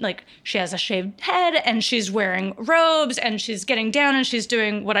in and like she has a shaved head, and she's wearing robes, and she's getting down, and she's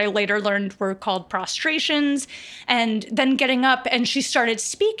doing what I later learned were called prostrations, and then getting up, and she started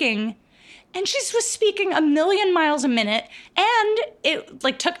speaking. And she was speaking 1,000,000 miles a minute. And it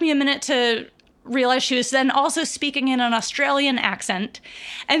like took me a minute to realize she was then also speaking in an Australian accent.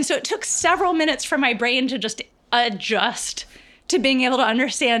 And so it took several minutes for my brain to just adjust to being able to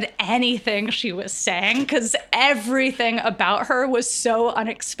understand anything she was saying, because everything about her was so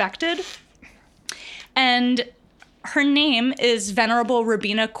unexpected. And her name is Venerable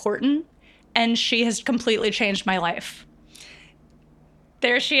Robina Courtin, and she has completely changed my life.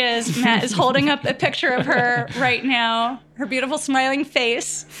 There she is. Matt is holding up a picture of her right now, her beautiful smiling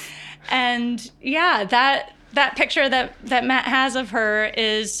face. And yeah, that picture that Matt has of her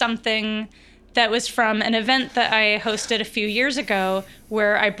is something that was from an event that I hosted a few years ago,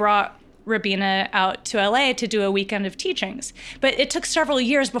 where I brought Robina out to LA to do a weekend of teachings. But it took several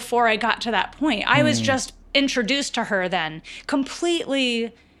years before I got to that point. I was just introduced to her then,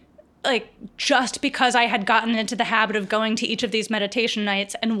 completely like just because I had gotten into the habit of going to each of these meditation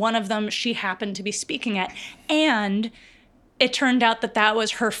nights, and one of them she happened to be speaking at. And it turned out that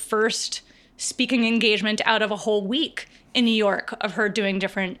was her first speaking engagement out of a whole week in New York of her doing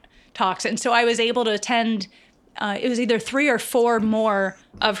different talks. And so I was able to attend, it was either 3 or 4 more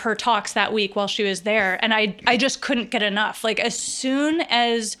of her talks that week while she was there. And I just couldn't get enough. Like, as soon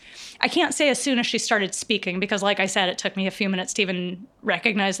as I can't say as soon as she started speaking, because like I said, it took me a few minutes to even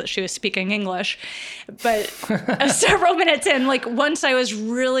recognize that she was speaking English. But several minutes in, like once I was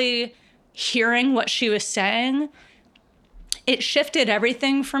really hearing what she was saying, it shifted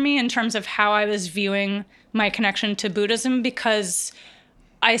everything for me in terms of how I was viewing my connection to Buddhism, because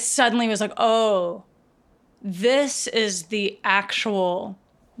I suddenly was like, oh, this is the actual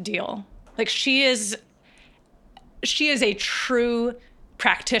deal. Like she is a true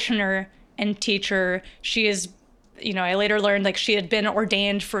practitioner and teacher. She is, I later learned like she had been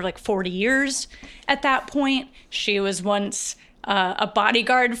ordained for like 40 years at that point. She was once a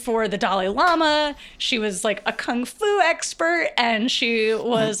bodyguard for the Dalai Lama. She was like a kung fu expert, and she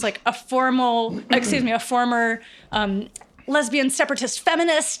was like a former lesbian separatist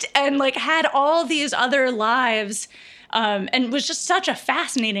feminist, and like had all these other lives, and was just such a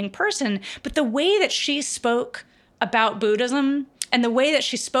fascinating person. But the way that she spoke about Buddhism, and the way that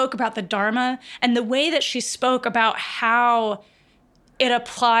she spoke about the Dharma, and the way that she spoke about how it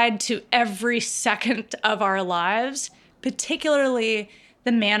applied to every second of our lives, particularly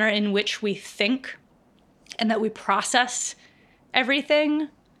the manner in which we think and that we process everything,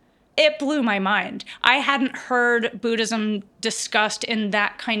 it blew my mind. I hadn't heard Buddhism discussed in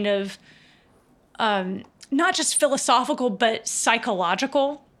that kind of not just philosophical, but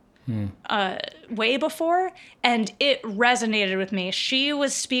psychological way before, and it resonated with me. She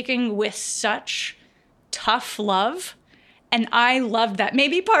was speaking with such tough love, and I loved that.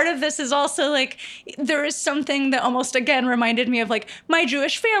 Maybe part of this is also like, there is something that almost again reminded me of like my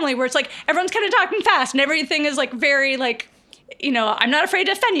Jewish family, where it's like everyone's kind of talking fast and everything is like very like, I'm not afraid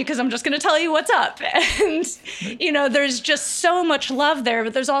to offend you because I'm just going to tell you what's up. And, there's just so much love there,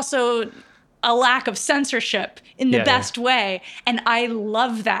 but there's also a lack of censorship in the best way. And I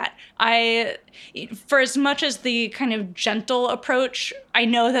love that. For as much as the kind of gentle approach, I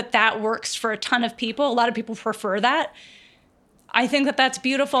know that works for a ton of people. A lot of people prefer that. I think that that's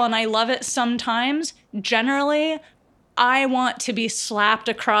beautiful, and I love it sometimes. Generally, I want to be slapped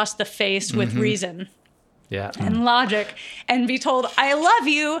across the face with reason and logic and be told, I love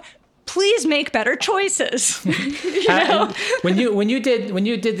you, please make better choices. When you did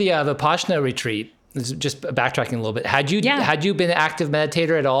the Vipassana retreat, just backtracking a little bit, had you been an active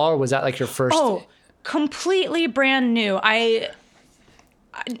meditator at all, or was that like your first? Oh, completely brand new.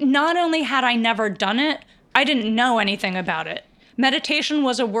 Not only had I never done it, I didn't know anything about it. Meditation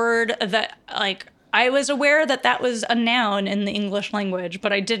was a word that, like, I was aware that was a noun in the English language,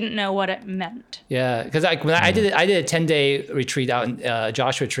 but I didn't know what it meant. Yeah, because when I did a 10-day retreat out in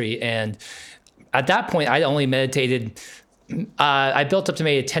Joshua Tree, and at that point I only meditated. I built up to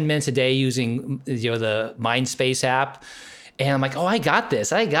maybe 10 minutes a day using the Mindspace app, and I'm like, oh, I got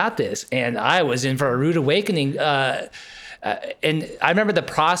this, and I was in for a rude awakening. And I remember the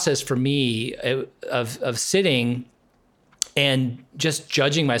process for me of sitting and just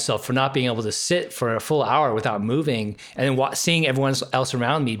judging myself for not being able to sit for a full hour without moving, and then seeing everyone else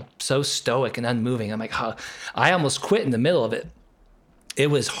around me so stoic and unmoving. I'm like, I almost quit in the middle of it. It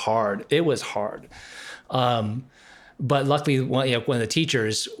was hard. But luckily, one of the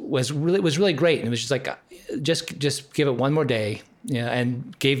teachers was really great, and it was just like, just give it one more day,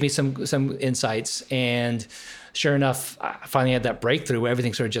 and gave me some insights. And sure enough, I finally had that breakthrough where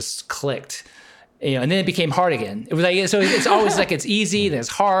everything sort of just clicked. And then it became hard again. It was like, so it's always like it's easy, then it's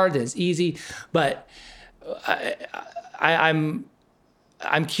hard, then it's easy. But I'm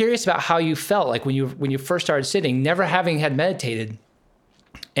curious about how you felt like when you first started sitting, never having had meditated.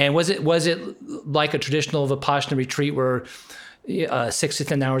 And was it like a traditional Vipassana retreat where 6 to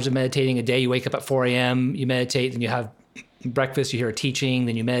 10 hours of meditating a day? You wake up at 4 a.m., you meditate, then you have breakfast, you hear a teaching,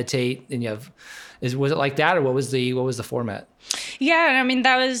 then you meditate, then you have. Was it like that, or what was the format? Yeah, I mean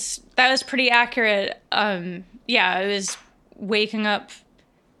that was pretty accurate. I was waking up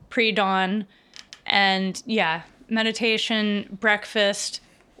pre-dawn, and meditation, breakfast,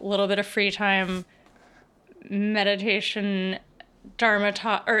 a little bit of free time, meditation, dharma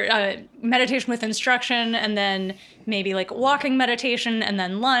meditation with instruction, and then maybe like walking meditation, and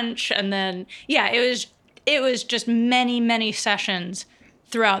then lunch, and then it was just many sessions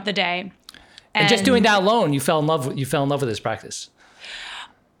throughout the day. And just doing that alone, you fell in love with this practice.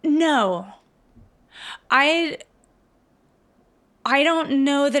 No, I don't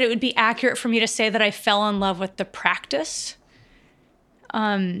know that it would be accurate for me to say that I fell in love with the practice.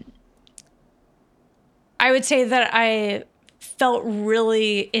 I would say that I felt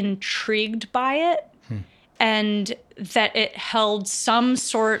really intrigued by it, and that it held some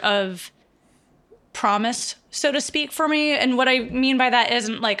sort of promise, so to speak, for me. And what I mean by that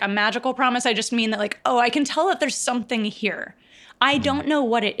isn't like a magical promise. I just mean that like, oh, I can tell that there's something here. I don't know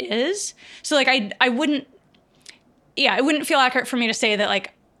what it is. So like I wouldn't feel accurate for me to say that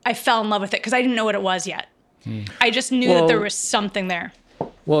like I fell in love with it because I didn't know what it was yet. I just knew that there was something there.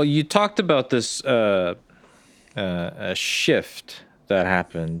 Well, you talked about this a shift that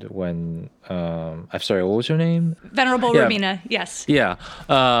happened when I'm sorry, what was her name? Venerable Robina, yes. Yeah.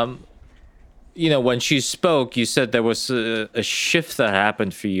 When she spoke, you said there was a shift that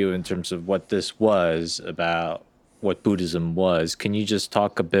happened for you in terms of what this was about, what Buddhism was. Can you just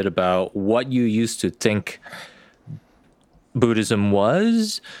talk a bit about what you used to think Buddhism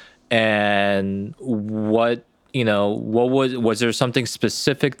was, and what was there something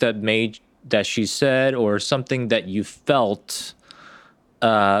specific that she said, or something that you felt,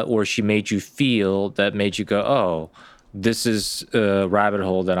 or she made you feel that made you go, oh, this is a rabbit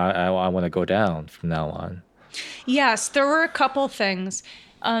hole that I want to go down from now on? Yes, there were a couple things.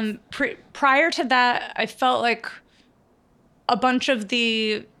 Prior to that, I felt like a bunch of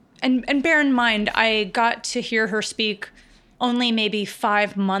and bear in mind, I got to hear her speak only maybe 4 or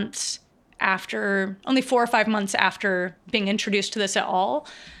 5 months after being introduced to this at all.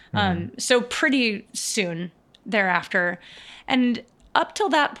 So pretty soon thereafter. And up till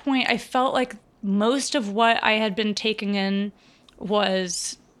that point, I felt like most of what I had been taking in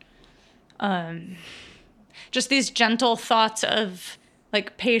was just these gentle thoughts of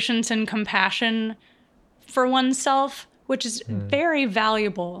like patience and compassion for oneself, which is very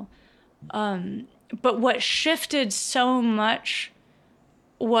valuable. But what shifted so much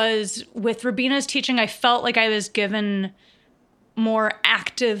was with Robina's teaching, I felt like I was given more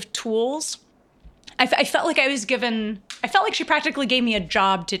active tools. I felt like she practically gave me a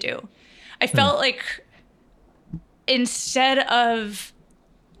job to do. I felt like instead of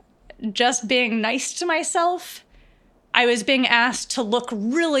just being nice to myself, I was being asked to look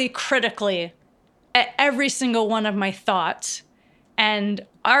really critically at every single one of my thoughts and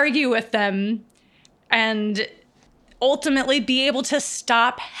argue with them and ultimately be able to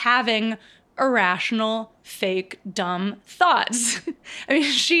stop having irrational, fake, dumb thoughts. I mean,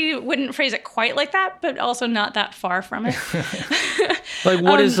 she wouldn't phrase it quite like that, but also not that far from it. Like,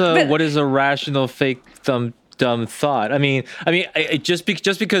 what is a rational, fake, dumb thought? I mean, just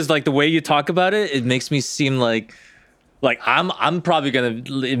because like the way you talk about it, it makes me seem like I'm probably gonna.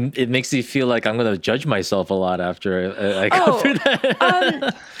 It makes me feel like I'm gonna judge myself a lot after I go through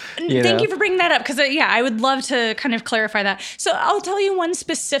that. Thank you for bringing that up, because I would love to kind of clarify that. So I'll tell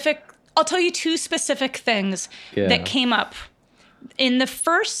you two specific things that came up. In the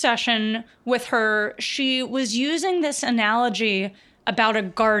first session with her, she was using this analogy about a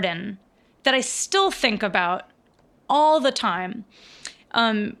garden that I still think about all the time,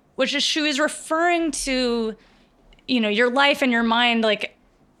 which is she was referring to, your life and your mind like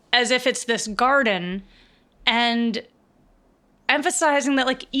as if it's this garden, and emphasizing that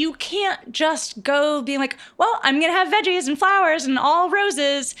like you can't just go being like, well, I'm gonna have veggies and flowers and all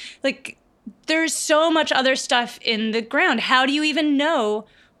roses. Like, there's so much other stuff in the ground. How do you even know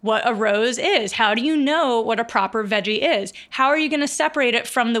what a rose is? How do you know what a proper veggie is? How are you going to separate it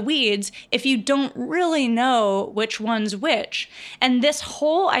from the weeds if you don't really know which one's which? And this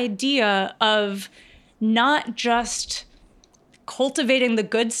whole idea of not just cultivating the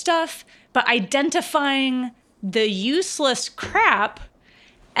good stuff, but identifying the useless crap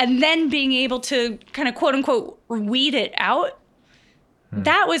and then being able to kind of quote unquote weed it out.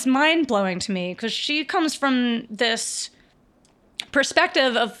 That was mind blowing to me, because she comes from this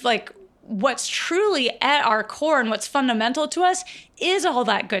perspective of like what's truly at our core and what's fundamental to us is all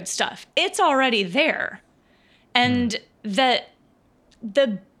that good stuff. It's already there. And that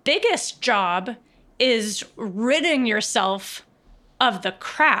the biggest job is ridding yourself of the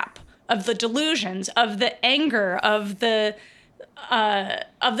crap, of the delusions, of the anger, of the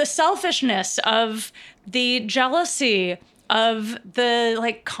selfishness, of the jealousy, of the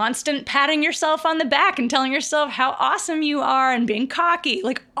like constant patting yourself on the back and telling yourself how awesome you are and being cocky.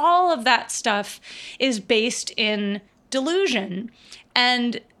 Like, all of that stuff is based in delusion.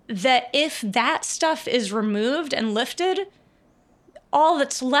 And that if that stuff is removed and lifted, all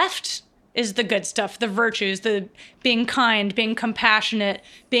that's left is the good stuff, the virtues, the being kind, being compassionate,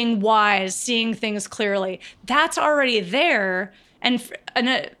 being wise, seeing things clearly. That's already there. And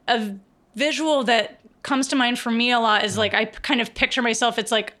a visual that comes to mind for me a lot is like, I kind of picture myself,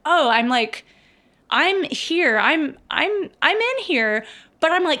 it's like, oh, I'm here, I'm in here,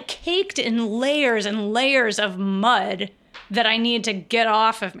 but I'm like caked in layers and layers of mud that I need to get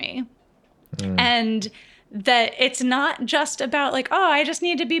off of me. And that it's not just about like, oh, I just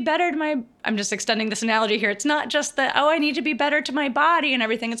need to be better to my, I'm just extending this analogy here. It's not just that, oh, I need to be better to my body and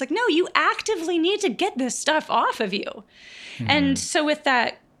everything. It's like, no, you actively need to get this stuff off of you. And so with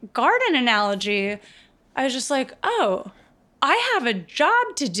that garden analogy, I was just like, oh, I have a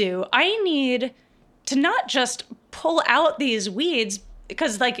job to do. I need to not just pull out these weeds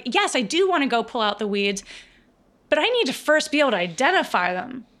because, like, yes, I do want to go pull out the weeds, but I need to first be able to identify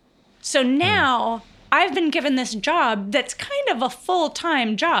them. So now I've been given this job that's kind of a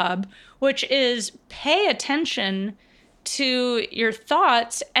full-time job, which is pay attention to your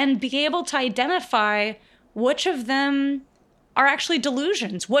thoughts and be able to identify which of them are actually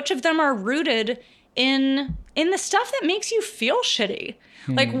delusions, which of them are rooted in the stuff that makes you feel shitty.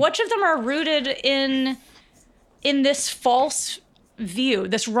 Like, which of them are rooted in this false view,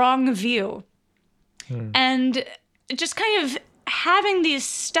 this wrong view. And just kind of having these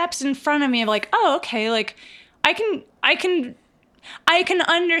steps in front of me of like, oh, okay, like I can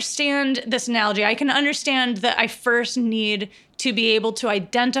understand this analogy. I can understand that I first need to be able to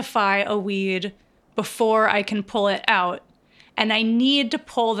identify a weed before I can pull it out. And I need to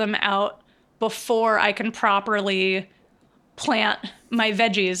pull them out before I can properly plant my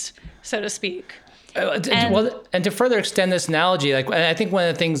veggies, so to speak. And to further extend this analogy, like, I think one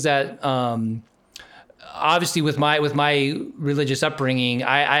of the things that, obviously with my religious upbringing,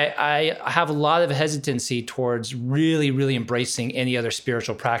 I have a lot of hesitancy towards really embracing any other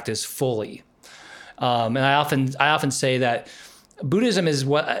spiritual practice fully. And I often say that Buddhism is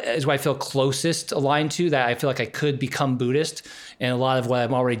what I feel closest aligned to, that I feel like I could become Buddhist. And a lot of what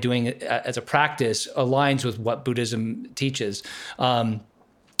I'm already doing as a practice aligns with what Buddhism teaches.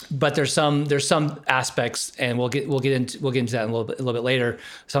 But there's some aspects, and we'll get into that a little bit later,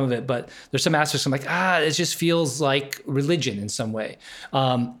 some of it. But there's some aspects I'm like, it just feels like religion in some way.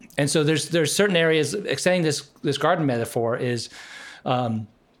 And so there's certain areas. Extending this garden metaphor is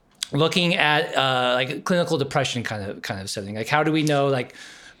looking at like clinical depression kind of setting. Like, how do we know, like,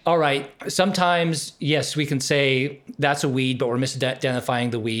 all right, sometimes, yes, we can say that's a weed, but we're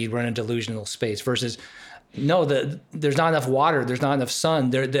misidentifying the weed. We're in a delusional space versus, no, there's not enough water. There's not enough sun.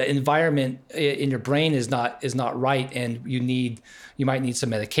 The environment in your brain is not right. And you might need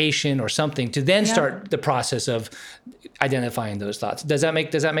some medication or something to then start the process of identifying those thoughts. Does that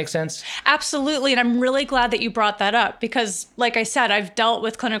make sense? Absolutely. And I'm really glad that you brought that up because, like I said, I've dealt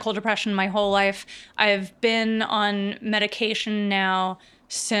with clinical depression my whole life. I've been on medication now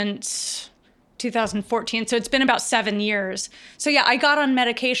since 2014. So it's been about 7 years. So yeah, I got on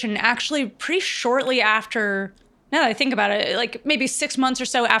medication actually pretty shortly after, now that I think about it, like maybe 6 months or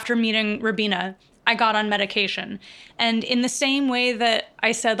so after meeting Rabina, I got on medication. And in the same way that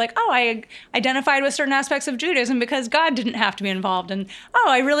I said, like, oh, I identified with certain aspects of Judaism because God didn't have to be involved. And, oh,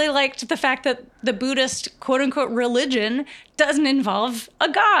 I really liked the fact that the Buddhist quote unquote religion doesn't involve a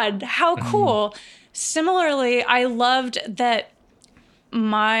God. How cool. Similarly, I loved that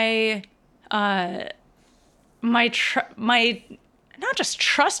my not just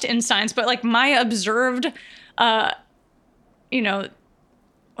trust in science, but like my observed, what's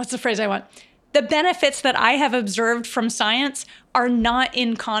the phrase I want? The benefits that I have observed from science are not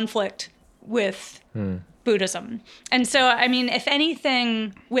in conflict with Buddhism. And so, I mean, if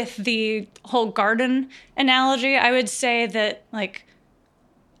anything, with the whole garden analogy, I would say that, like,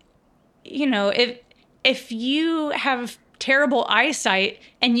 if you have terrible eyesight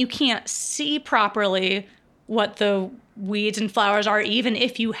and you can't see properly what the weeds and flowers are, even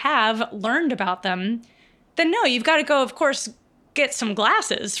if you have learned about them, then no, you've got to go, of course, get some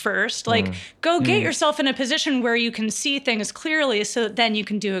glasses first. Like, go get yourself in a position where you can see things clearly so that then you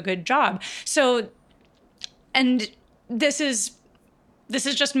can do a good job. So, and this is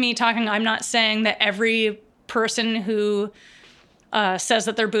just me talking. I'm not saying that every person who says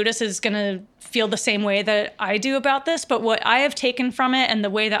that they're Buddhist is going to feel the same way that I do about this. But what I have taken from it and the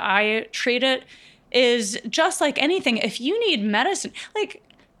way that I treat it is just like anything. If you need medicine, like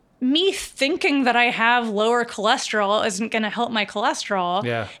me thinking that I have lower cholesterol isn't going to help my cholesterol.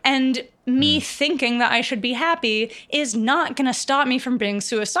 Yeah. And me thinking that I should be happy is not going to stop me from being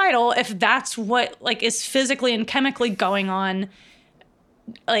suicidal if that's what like is physically and chemically going on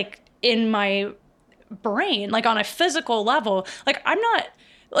like in my brain, like on a physical level. Like I'm not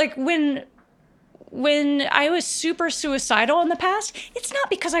like when I was super suicidal in the past, it's not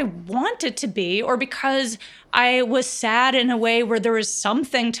because I wanted to be or because I was sad in a way where there was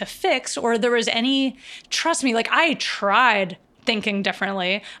something to fix or there was any, trust me, like I tried thinking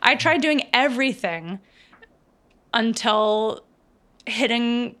differently. I tried doing everything until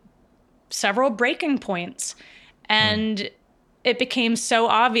hitting several breaking points. And it became so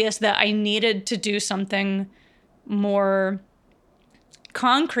obvious that I needed to do something more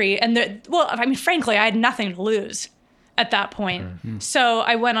concrete. And frankly, I had nothing to lose at that point. Mm-hmm. So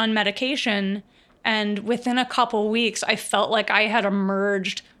I went on medication, and within a couple weeks, I felt like I had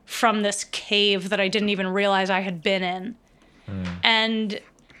emerged from this cave that I didn't even realize I had been in. And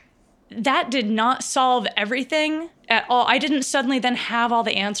that did not solve everything at all. I didn't suddenly then have all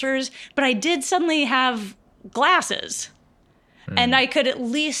the answers, but I did suddenly have glasses. And I could at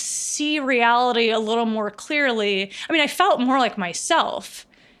least see reality a little more clearly. I mean, I felt more like myself.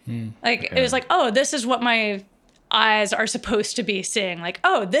 It was like, oh, this is what my eyes are supposed to be seeing. Like,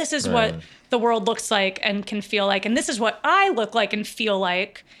 oh, this is what the world looks like and can feel like. And this is what I look like and feel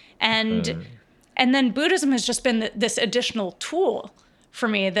like. And then Buddhism has just been this additional tool for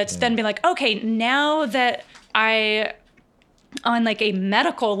me that's then been like, okay, now that I, on like a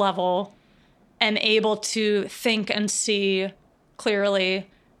medical level, am able to think and see clearly,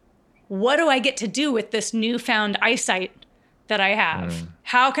 what do I get to do with this newfound eyesight that I have?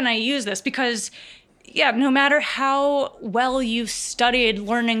 How can I use this? Because, no matter how well you've studied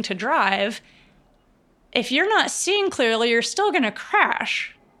learning to drive, if you're not seeing clearly, you're still going to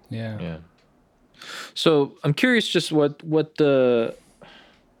crash. Yeah. So I'm curious just what the,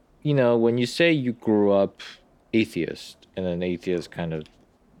 when you say you grew up atheist in an atheist kind of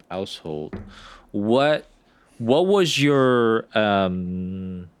household, what was your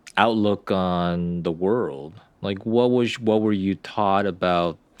outlook on the world? Like, what were you taught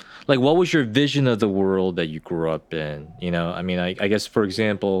about? Like, what was your vision of the world that you grew up in? I mean, I guess, for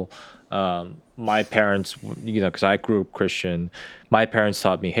example, my parents, because I grew up Christian, my parents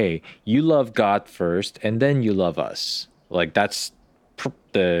taught me, hey, you love God first, and then you love us. Like, that's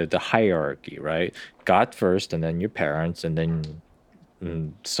the hierarchy, right? God first, and then your parents, and then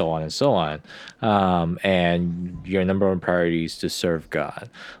so on and so on. And your number one priority is to serve God.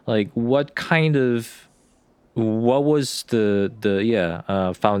 Like, what was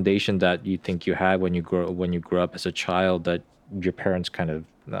the foundation that you think you had when you grew up as a child that your parents kind of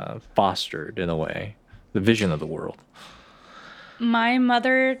fostered in a way, the vision of the world? My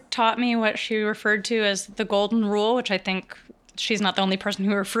mother taught me what she referred to as the golden rule, which I think she's not the only person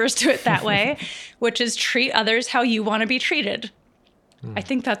who refers to it that way, which is treat others how you want to be treated. I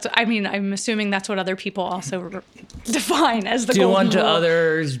think I'm assuming that's what other people also define as the golden rule. Do unto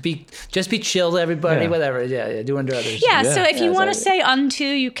others, just be chill to everybody, whatever. Yeah, do unto others. Yeah, so if you want to say unto,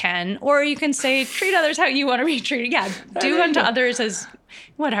 you can. Or you can say treat others how you want to be treated. Yeah, do unto others as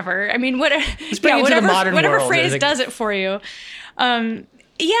whatever. I mean, whatever phrase does it for you.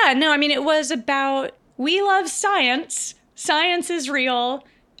 It was about, we love science. Science is real.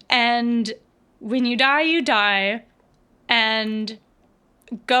 And when you die, you die. And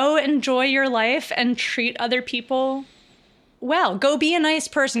go enjoy your life and treat other people well. Go be a nice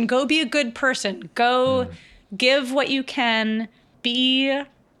person. Go be a good person. Go give what you can. Be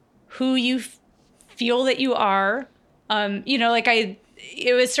who you feel that you are.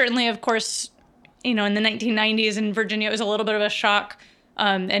 It was certainly, of course, in the 1990s in Virginia, it was a little bit of a shock.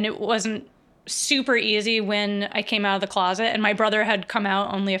 And it wasn't super easy when I came out of the closet. And my brother had come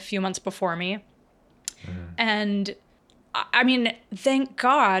out only a few months before me. And I mean, thank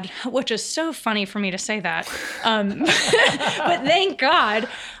God, which is so funny for me to say that. But thank God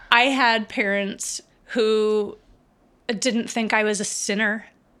I had parents who didn't think I was a sinner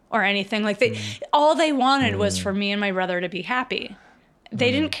or anything. Like all they wanted was for me and my brother to be happy.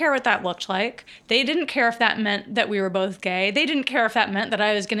 They didn't care what that looked like. They didn't care if that meant that we were both gay. They didn't care if that meant that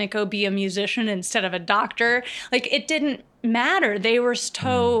I was going to go be a musician instead of a doctor. Like, it didn't matter. They were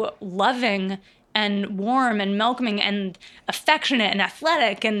so loving and warm and welcoming and affectionate and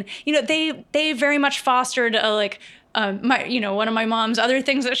athletic. And, they very much fostered one of my mom's other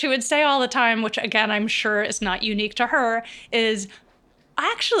things that she would say all the time, which again, I'm sure is not unique to her, is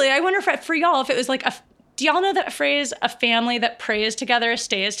actually, I wonder if for y'all, if it was like do y'all know that phrase, a family that prays together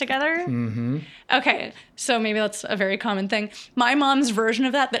stays together? Mm-hmm. Okay. So maybe that's a very common thing. My mom's version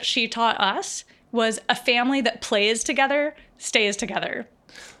of that she taught us was a family that plays together stays together.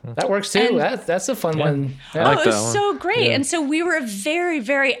 That works too. That's a fun one. Yeah. It was so great. Yeah. And so we were a very,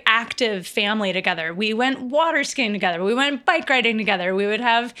 very active family together. We went water skiing together. We went bike riding together. We would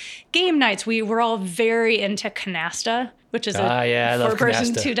have game nights. We were all very into canasta, which is a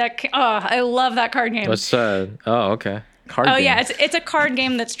four-person, two-deck. Oh, I love that card game. What's okay. Card game. Yeah, it's a card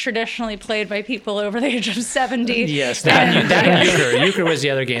game that's traditionally played by people over the age of 70. Yes, that euchre. Euchre was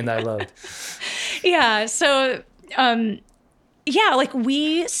the other game that I loved. Yeah, so yeah, like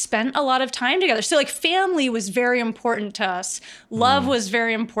we spent a lot of time together. So like family was very important to us. Love was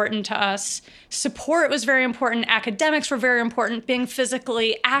very important to us. Support was very important. Academics were very important. Being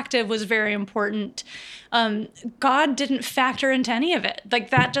physically active was very important. God didn't factor into any of it.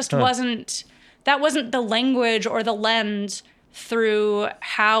 Like that just wasn't the language or the lens through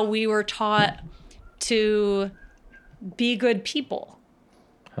how we were taught to be good people.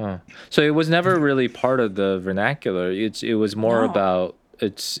 Huh. So it was never really part of the vernacular. It was more No. about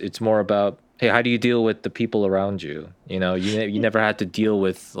it's more about, hey, how do you deal with the people around you? You know, you never had to deal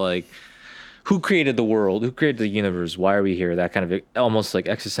with like who created the world, who created the universe, why are we here? That kind of almost like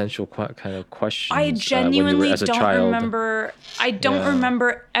existential kind of questions. I when you genuinely were as a don't child. remember. I don't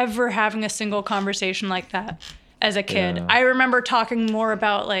remember ever having a single conversation like that as a kid. Yeah. I remember talking more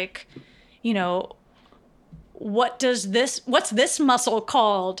about like, you know, what's this muscle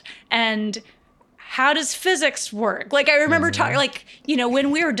called, and how does physics work? Like I remember talking, like, you know, when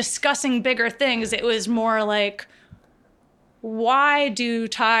we were discussing bigger things, it was more like, why do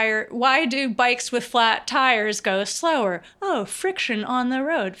bikes with flat tires go slower? Oh, friction on the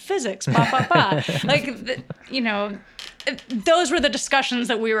road, physics, ba ba ba. Like, you know, those were the discussions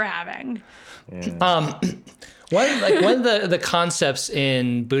that we were having. One of the concepts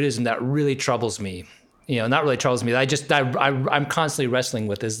in Buddhism that really troubles me, you know, not really troubles me, I'm constantly wrestling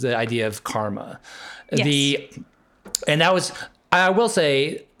with, is the idea of karma. Yes. I will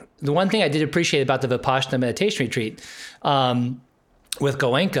say, the one thing I did appreciate about the Vipassana meditation retreat with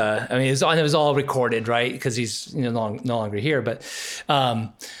Goenka, I mean, it was all recorded, right? Because he's, you know, no longer here, but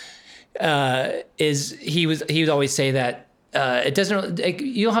is he would always say that it doesn't, like,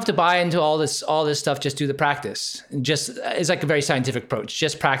 you don't have to buy into all this stuff. Just do the practice. It's like a very scientific approach.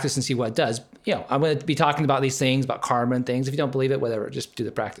 Just practice and see what it does. You know, I'm going to be talking about these things, about karma and things. If you don't believe it, whatever, just do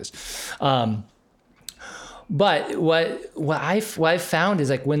the practice. But what I've found is,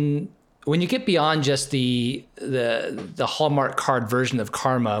 like, when you get beyond just the Hallmark card version of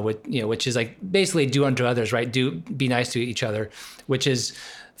karma, which is like basically do unto others, right? Be nice to each other, which is,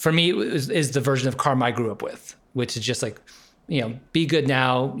 for me, is the version of karma I grew up with, which is just like, you know, be good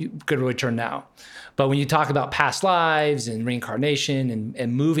now, good return now. But when you talk about past lives and reincarnation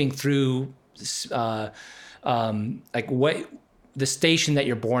and moving through, like what the station that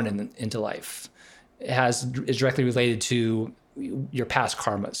you're born into life is directly related to your past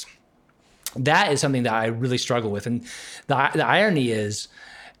karmas. That is something that I really struggle with. And the irony is,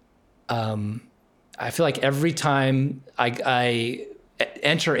 I feel like every time I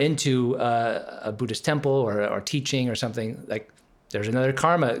enter into a Buddhist temple or teaching or something, like there's another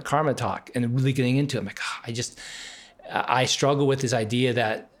karma talk, and really getting into it. I'm like, I struggle with this idea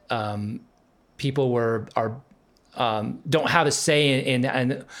that people don't have a say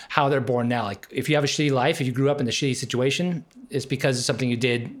in how they're born now. Like if you have a shitty life, if you grew up in a shitty situation, it's because of something you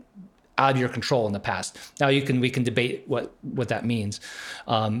did out of your control in the past. Now we can debate what that means,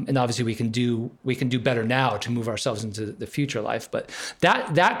 and obviously we can do better now to move ourselves into the future life. But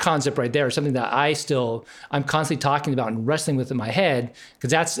that concept right there is something that I'm constantly talking about and wrestling with in my head,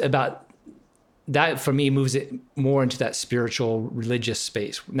 because that for me moves it more into that spiritual, religious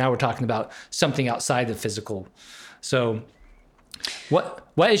space. Now we're talking about something outside the physical. So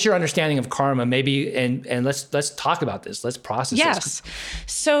what is your understanding of karma? Maybe and let's talk about this. Let's process this. Yes.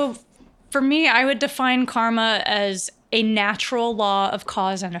 So for me, I would define karma as a natural law of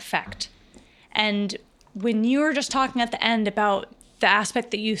cause and effect. And when you were just talking at the end about the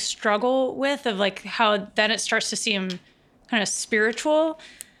aspect that you struggle with, of like how then it starts to seem kind of spiritual,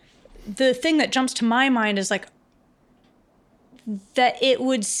 the thing that jumps to my mind is like that it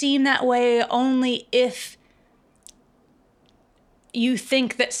would seem that way only if you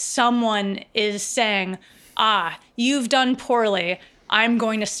think that someone is saying, you've done poorly, I'm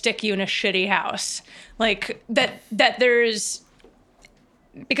going to stick you in a shitty house. Like that there's,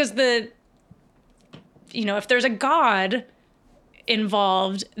 because if there's a God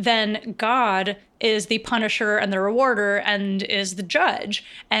involved, then God is the punisher and the rewarder and is the judge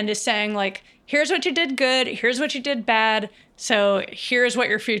and is saying like, here's what you did good, here's what you did bad, so here's what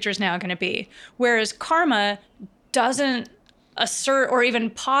your future is now going to be. Whereas karma doesn't assert or even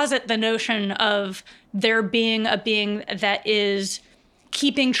posit the notion of there being a being that is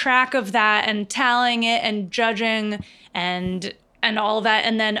keeping track of that and tallying it and judging and all of that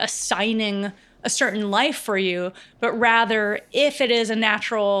and then assigning a certain life for you, but rather if it is a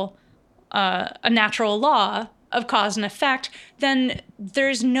natural law of cause and effect, then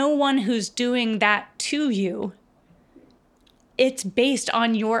there's no one who's doing that to you. It's based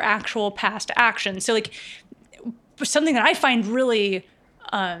on your actual past action. So like something that I find really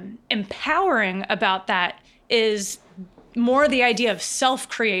empowering about that is more the idea of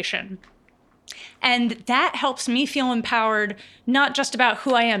self-creation. And that helps me feel empowered, not just about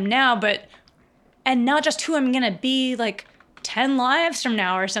who I am now, and not just who I'm going to be like 10 lives from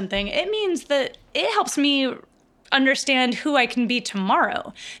now or something. It means that it helps me understand who I can be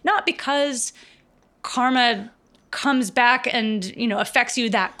tomorrow. Not because karma comes back and, affects you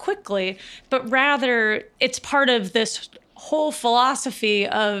that quickly, but rather it's part of this whole philosophy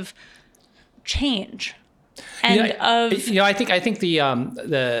of change. And I think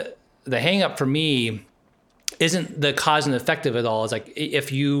the hang up for me isn't the cause and effect of it all. It's like,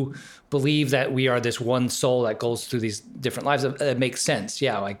 if you believe that we are this one soul that goes through these different lives, it makes sense.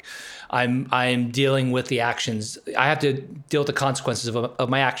 Yeah. Like I'm dealing with the actions. I have to deal with the consequences of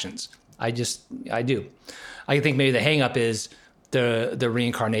my actions. I do. I think maybe the hang up is the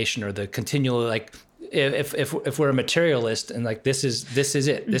reincarnation or the continual, like, if we're a materialist and like, this is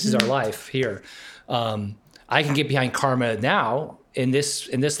it, this is our life here. I can get behind karma now in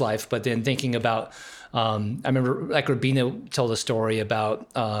this life, but then thinking about, I remember like Rabina told a story about,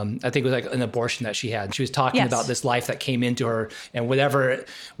 I think it was like an abortion that she had. And she was talking about this life that came into her, and whatever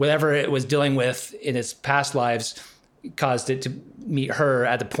it was dealing with in its past lives caused it to meet her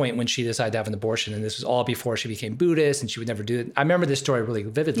at the point when she decided to have an abortion. And this was all before she became Buddhist, and she would never do it. I remember this story really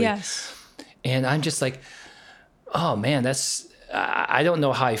vividly. Yes. And I'm just like, oh man, I don't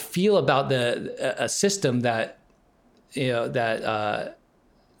know how I feel about a system that, that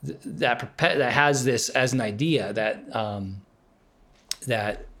has this as an idea that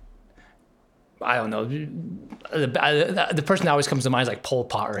I don't know. The person that always comes to mind is like Pol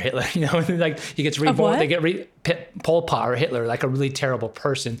Pot or Hitler. Like he gets reborn. They get Pol Pot or Hitler, like a really terrible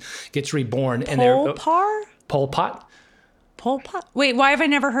person, gets reborn. Pol Pot? Pol Pot. Pol Pot. Wait, why have I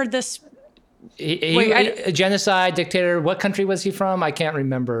never heard this? A genocide dictator. What country was he from? I can't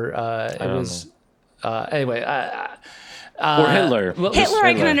remember. Anyway. Or Hitler. Hitler,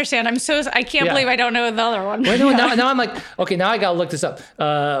 I can understand. I can't believe I don't know the other one. Wait, no, now I'm like, okay, now I gotta look this up.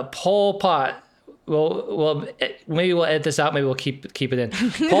 Pol Pot. Well, maybe we'll edit this out. Maybe we'll keep it in.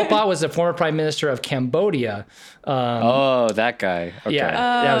 Pol Pot was the former prime minister of Cambodia. That guy. Okay. Yeah,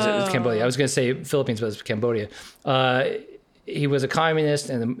 that was it. It was Cambodia. I was gonna say Philippines, but it was Cambodia. He was a communist,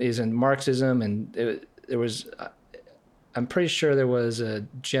 and he's in Marxism, and there was. I'm pretty sure there was a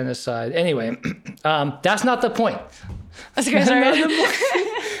genocide. Anyway, that's not the point.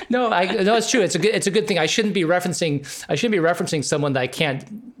 No, it's true. It's a good thing. I shouldn't be referencing someone that I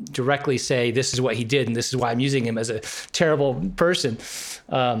can't directly say this is what he did and this is why I'm using him as a terrible person.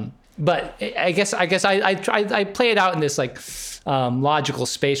 But I guess I play it out in this like logical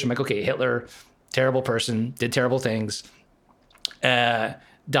space. I'm like, okay, Hitler, terrible person, did terrible things.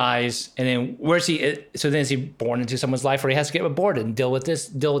 Dies, and then where's he? So then is he born into someone's life where he has to get aborted and deal with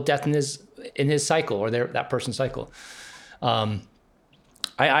death in his cycle or that person's cycle? I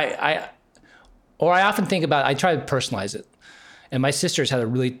often think about. I try to personalize it, and my sister's had a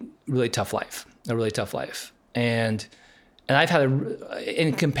really really tough life, and I've had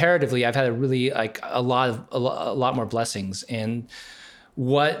and comparatively I've had a really like a lot more blessings, and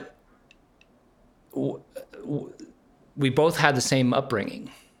we both had the same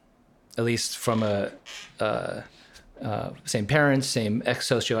upbringing, at least from same parents, same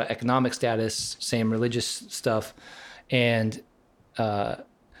socioeconomic status, same religious stuff. And I'm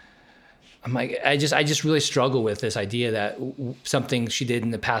like, I just really struggle with this idea that something she did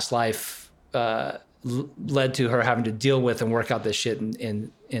in the past life led to her having to deal with and work out this shit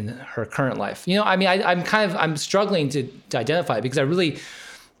in her current life. I'm struggling to identify it because I really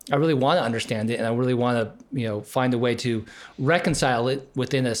want to understand it, and I really want to, find a way to reconcile it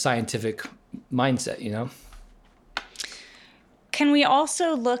within a scientific mindset, Can we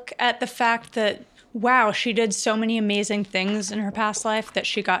also look at the fact that, wow, she did so many amazing things in her past life that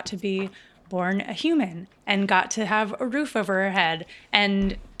she got to be born a human and got to have a roof over her head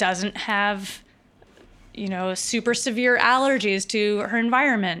and doesn't have, super severe allergies to her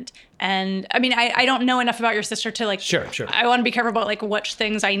environment. And I mean, I don't know enough about your sister to like, sure. I want to be careful about like which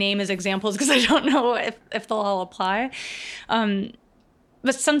things I name as examples because I don't know if they'll all apply.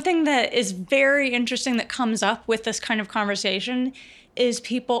 But something that is very interesting that comes up with this kind of conversation is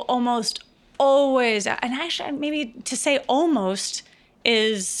people almost always, and actually maybe to say almost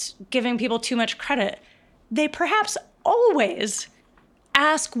is giving people too much credit. They perhaps always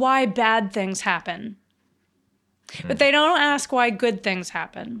ask why bad things happen. But they don't ask why good things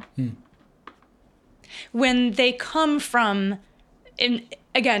happen. When they come from,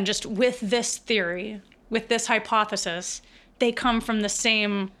 again, just with this theory, with this hypothesis, they come from the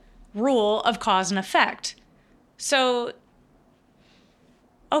same rule of cause and effect. So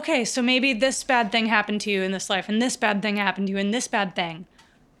okay, so maybe this bad thing happened to you in this life, and this bad thing happened to you, and this bad thing.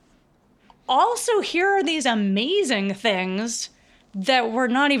 Also, here are these amazing things that we're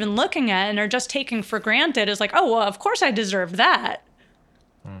not even looking at and are just taking for granted. Is like, oh, well, of course I deserve that.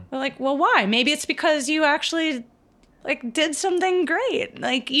 We're like, well, why? Maybe it's because you actually like did something great.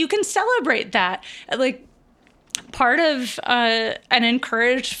 Like you can celebrate that. Like part of an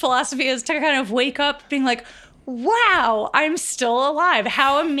encouraged philosophy is to kind of wake up being like, wow, I'm still alive.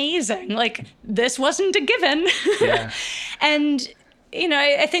 How amazing. Like this wasn't a given. Yeah. And, you know,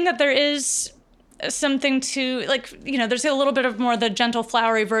 I think that there is something to like, you know, there's a little bit of more the gentle,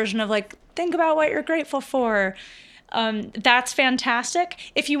 flowery version of like, think about what you're grateful for. That's fantastic.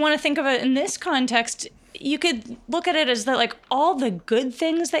 If you want to think of it in this context, you could look at it as that like all the good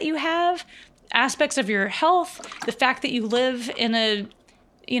things that you have, aspects of your health, the fact that you live in a,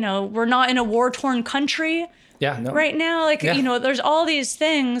 you know, we're not in a war-torn country right now. Like, you know, there's all these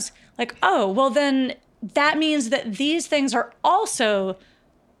things like, oh, well then that means that these things are also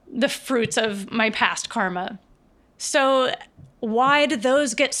the fruits of my past karma. So why do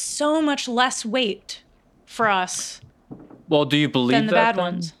those get so much less weight for us? Well, do you believe than the that bad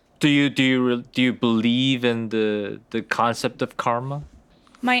then? ones? Do you believe in the concept of karma?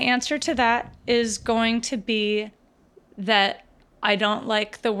 My answer to that is going to be that I don't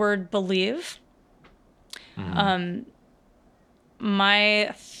like the word believe.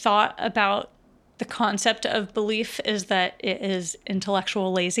 My thought about the concept of belief is that it is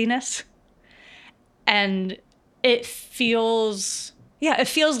intellectual laziness. And it feels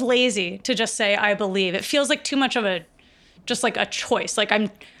lazy to just say I believe. It feels like too much of a choice. Like I'm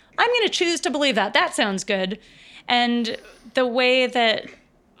going to choose to believe that. That sounds good. And the way that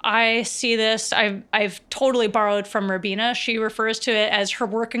I see this, I've totally borrowed from Rabina. She refers to it as her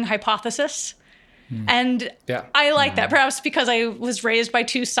working hypothesis. And I like that, perhaps because I was raised by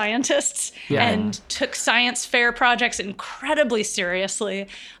two scientists and took science fair projects incredibly seriously.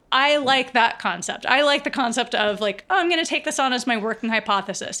 I like that concept. I like the concept of like, oh, I'm going to take this on as my working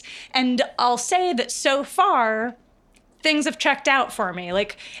hypothesis. And I'll say that so far, things have checked out for me.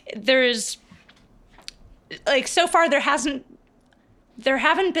 Like so far there haven't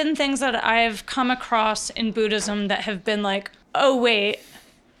been things that I've come across in Buddhism that have been like, oh wait,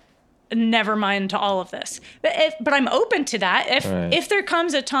 never mind to all of this. But I'm open to that. If there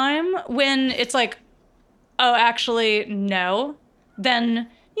comes a time when it's like, oh, actually no, then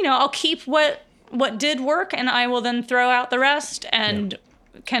you know I'll keep what did work and I will then throw out the rest and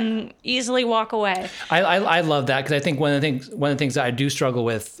can easily walk away. I love that because I think one of the things that I do struggle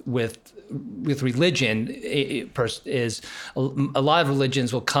with religion is a lot of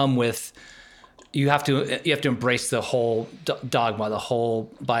religions will come with you have to embrace the whole dogma, the whole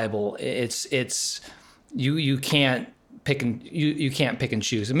Bible. It's you can't pick and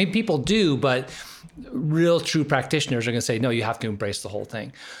choose. I mean, people do, but real true practitioners are going to say no. You have to embrace the whole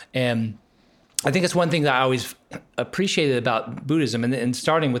thing, and I think it's one thing that I always appreciated about Buddhism, and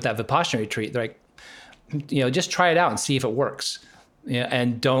starting with that Vipassana retreat. They're like, you know, just try it out and see if it works. Yeah,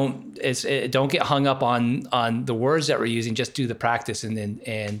 and don't get hung up on the words that we're using. Just do the practice,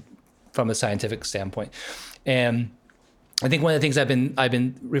 and from a scientific standpoint. And I think one of the things I've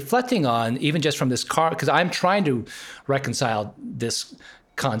been reflecting on, even just from this because I'm trying to reconcile this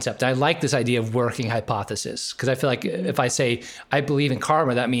concept. I like this idea of working hypothesis because I feel like if I say I believe in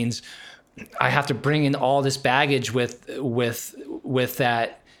karma, that means I have to bring in all this baggage with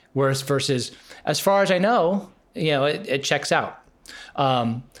that. Whereas versus, as far as I know, you know, it checks out.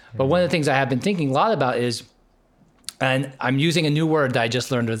 But one of the things I have been thinking a lot about is, and I'm using a new word that I just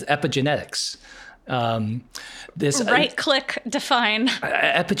learned, was epigenetics. This right-click define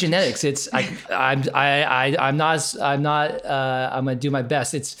epigenetics. It's I'm gonna do my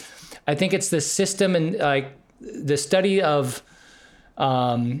best. I think it's the system and like the study of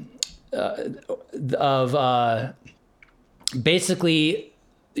basically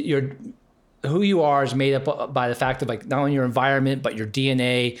who you are is made up by the fact of like not only your environment but your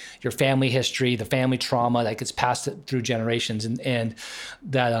DNA, your family history, the family trauma that gets passed through generations, and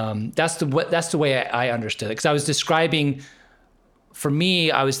that that's the way I understood it. Because I was describing, for me,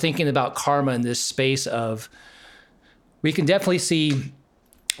 I was thinking about karma in this space of we can definitely see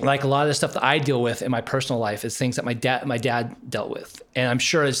like a lot of the stuff that I deal with in my personal life is things that my dad dealt with, and I'm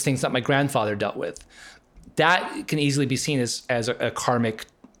sure it's things that my grandfather dealt with. That can easily be seen as a karmic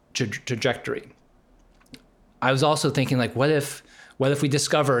trajectory. I was also thinking like, what if we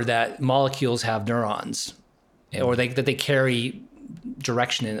discover that molecules have neurons, or that they carry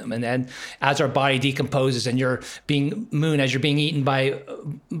direction in them, and then as our body decomposes, and you're being eaten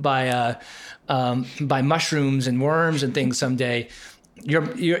by mushrooms and worms and things someday,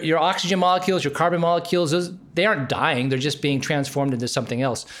 your oxygen molecules, your carbon molecules, they aren't dying. They're just being transformed into something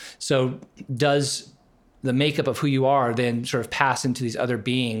else. So does the makeup of who you are then sort of pass into these other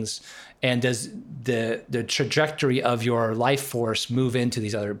beings? And does the trajectory of your life force move into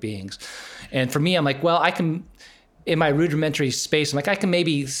these other beings? And for me, I'm like, well, I can, in my rudimentary space, I'm like, I can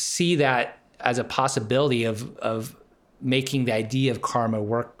maybe see that as a possibility of making the idea of karma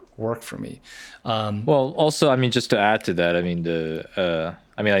work for me. Well, also, I mean, just to add to that, I mean,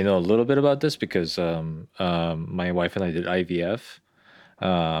 I know a little bit about this because my wife and I did IVF,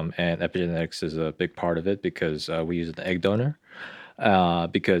 and epigenetics is a big part of it because we use an egg donor.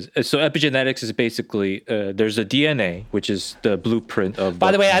 Because epigenetics is basically there's a DNA, which is the blueprint of.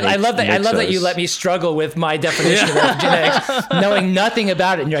 By the way, I love that you let me struggle with my definition of epigenetics, knowing nothing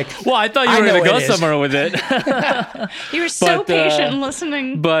about it. And you're like, well, I thought you were going to go somewhere with it. You were so patient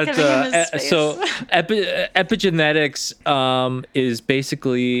listening. But giving him his space. so epigenetics is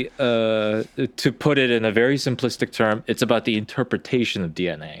basically, to put it in a very simplistic term, it's about the interpretation of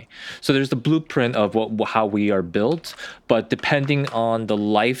DNA. So there's the blueprint of how we are built, but depending on the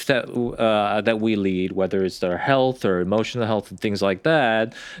life that we lead, whether it's our health or emotional health and things like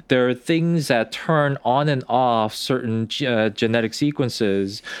that, there are things that turn on and off certain genetic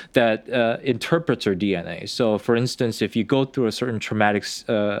sequences that interprets our DNA. So, for instance, if you go through a certain traumatic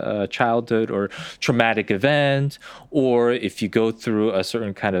childhood or traumatic event, or if you go through a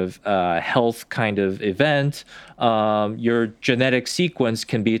certain kind of health kind of event, your genetic sequence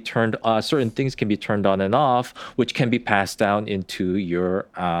can be turned, certain things can be turned on and off, which can be passed down into your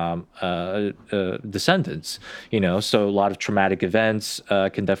descendants. So a lot of traumatic events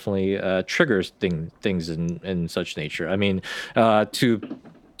can definitely trigger things in such nature. I mean,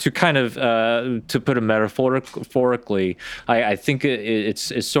 to kind of to put it metaphorically, I think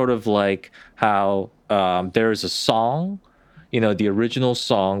it's sort of like how there's a song, the original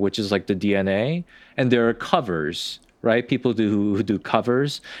song, which is like the DNA, and there are covers, right? People who do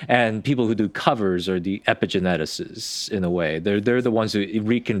covers, and people who do covers are the epigeneticists in a way. They're the ones who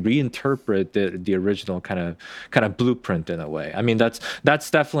can reinterpret the original kind of blueprint in a way. I mean, that's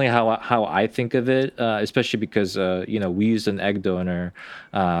definitely how I think of it, especially because we used an egg donor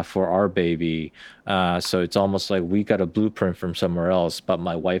for our baby, so it's almost like we got a blueprint from somewhere else, but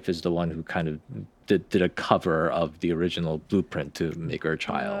my wife is the one who kind of did a cover of the original blueprint to make her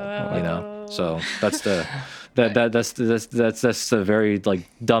child. So that's that's a very like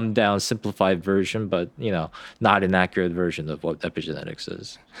dumbed down, simplified version, but not an accurate version of what epigenetics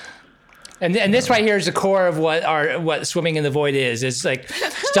is. And this right here is the core of what swimming in the void is. It's like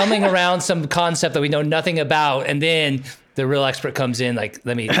stumbling around some concept that we know nothing about, and then the real expert comes in, like,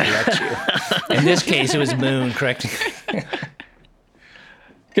 let me correct you. In this case, it was Moon correcting.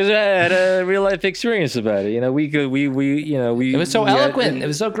 Because I had a real life experience about it. We It was so eloquent. It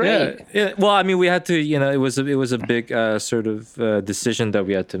was so great. Yeah. Well, I mean, we had to. It was a big sort of decision that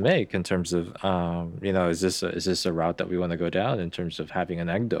we had to make in terms of, is this a route that we want to go down in terms of having an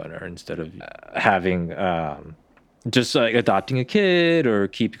egg donor instead of having just like adopting a kid or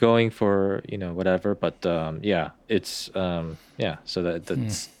keep going for whatever. But it's So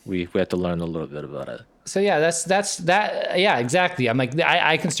that's we had to learn a little bit about it. So yeah, that's that. Yeah, exactly. I'm like,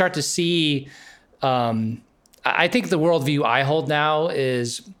 I can start to see. I think the worldview I hold now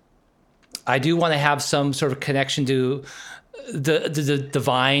is, I do want to have some sort of connection to the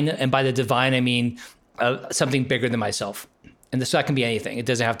divine, and by the divine I mean something bigger than myself. And so that can be anything. It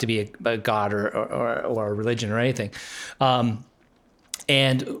doesn't have to be a god or a religion or anything.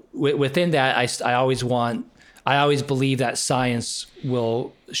 And within that, I always believe that science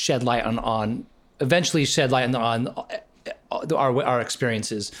will shed light on eventually shed light on our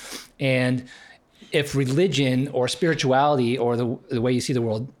experiences. And if religion or spirituality or the way you see the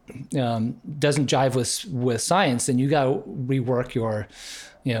world doesn't jive with science, then you got to rework your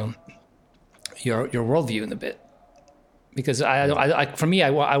worldview in a bit. Because for me,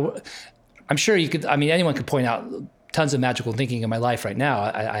 I'm sure you could. I mean, anyone could point out tons of magical thinking in my life right now.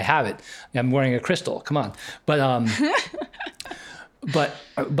 I have it. I'm wearing a crystal. Come on, but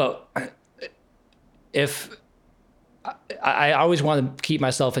if I always want to keep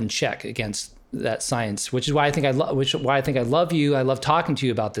myself in check against that science, which is why I think I love you. I love talking to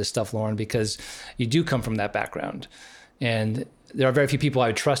you about this stuff, Lauren, because you do come from that background, and there are very few people I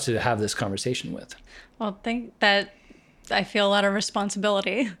would trust to have this conversation with. Well, think that I feel a lot of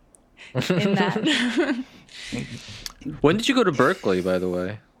responsibility in that. When did you go to Berkeley, by the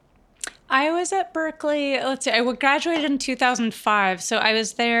way? I was at Berkeley. Let's see. I graduated in 2005, so I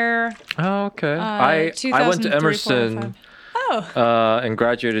was there. Oh, okay. I went to Emerson. Oh. And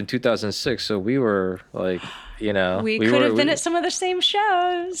graduated in 2006. So we were like you know, We could have been at some of the same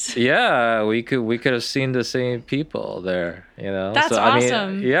shows. Yeah, we could have seen the same people there, you know. That's awesome.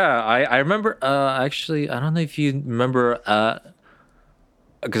 I mean, yeah, I remember actually I don't know if you remember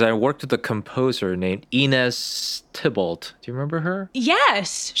because I worked with a composer named Ines Tybalt. Do you remember her?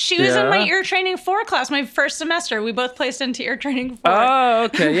 Yes, she was in my Yeah? ear training 4 class my first semester. We both placed into ear training 4. Oh,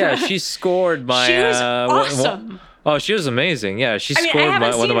 okay, yeah, she scored my. She was one- awesome. Oh, she was amazing. Yeah, she I mean, I scored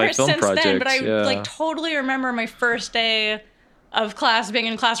haven't one seen of my her film since projects. then, but I yeah. like totally remember my first day of class, being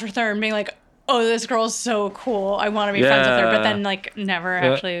in class with her and being like, "Oh, this girl's so cool. I want to be friends with her." But Yeah. then like never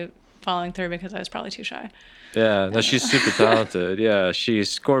actually following through because I was probably too shy. Yeah, no, she's super talented. Yeah, she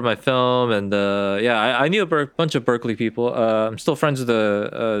scored my film, and yeah, I knew a bunch of Berkeley people. I'm still friends with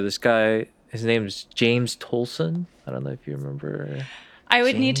this guy. His name is James Tolson. I don't know if you remember. I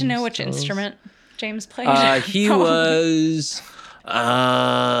would need to know James which Rose. instrument James played. He Probably. was.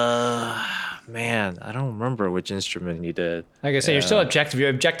 Man, I don't remember which instrument he did. Like I say, you're still objective. You're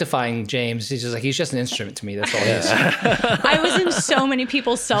objectifying James. He's just an instrument to me. That's all he is. I was in so many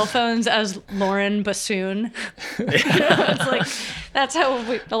people's cell phones as Lauren Bassoon. It's like that's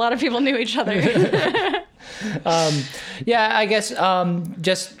how a lot of people knew each other. Yeah, I guess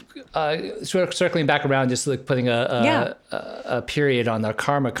just sort of circling back around, just like putting a period on the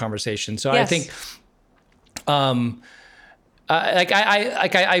karma conversation. So I Yes. think,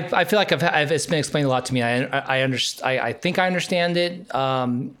 I feel like it's been explained a lot to me. I think I understand it.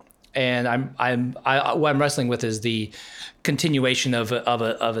 And what I'm wrestling with is the continuation of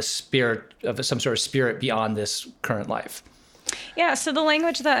a spirit, of some sort of spirit beyond this current life. Yeah, so the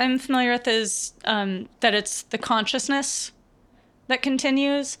language that I'm familiar with is that it's the consciousness that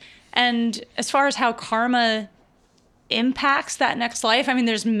continues. And as far as how karma impacts that next life, I mean,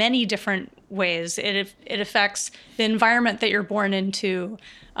 there's many different ways. It affects the environment that you're born into.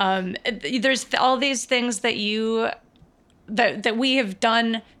 There's all these things that that we have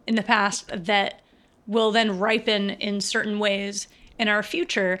done in the past that will then ripen in certain ways in our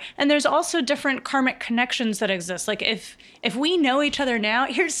future. And there's also different karmic connections that exist. Like if we know each other now,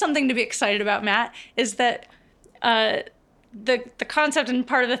 here's something to be excited about, Matt, is that the concept and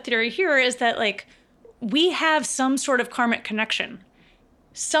part of the theory here is that like we have some sort of karmic connection.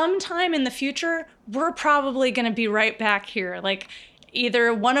 Sometime in the future, we're probably going to be right back here. Like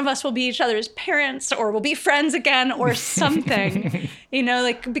either one of us will be each other's parents or we'll be friends again or something, you know,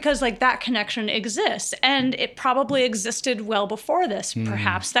 like because like that connection exists and it probably existed well before this.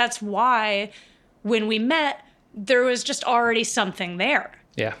 Perhaps that's why when we met, there was just already something there.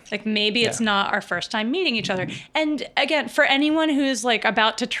 Yeah. Like maybe it's not our first time meeting each other. And again, for anyone who's like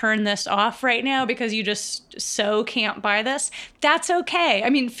about to turn this off right now because you just so can't buy this, that's okay. I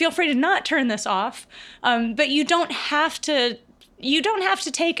mean, feel free to not turn this off, but you don't have to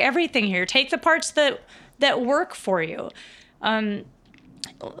take everything here. Take the parts that work for you.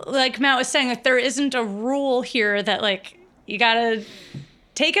 Like Matt was saying, like there isn't a rule here that like you gotta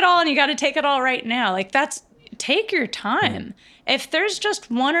take it all and you gotta take it all right now. Like take your time. If there's just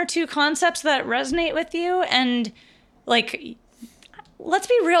one or two concepts that resonate with you and like, let's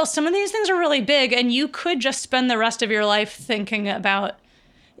be real, some of these things are really big and you could just spend the rest of your life thinking about,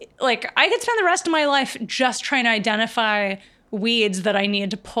 like I could spend the rest of my life just trying to identify weeds that I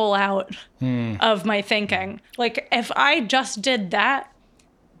need to pull out of my thinking. Like if I just did that,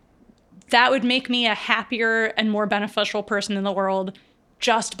 that would make me a happier and more beneficial person in the world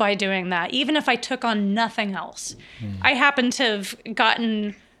just by doing that, even if I took on nothing else. I happen to have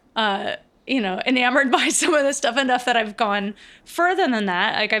gotten, enamored by some of this stuff enough that I've gone further than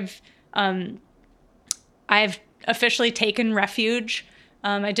that. Like I've officially taken refuge.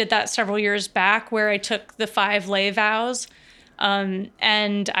 I did that several years back where I took the 5 lay vows.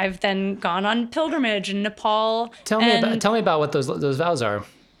 And I've then gone on pilgrimage in Nepal. Tell me about what those vows are.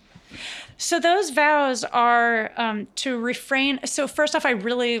 So those vows are to refrain. So first off, I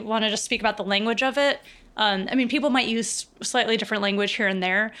really want to just speak about the language of it. I mean, people might use slightly different language here and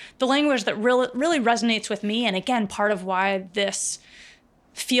there. The language that really resonates with me, and again, part of why this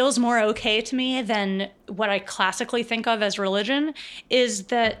feels more okay to me than what I classically think of as religion, is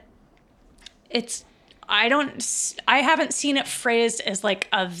that I haven't seen it phrased as like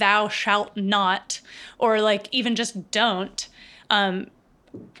a thou shalt not, or like even just don't.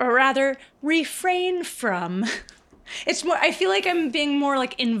 Or rather, refrain from. It's more, I feel like I'm being more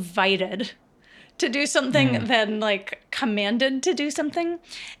like invited to do something than like commanded to do something.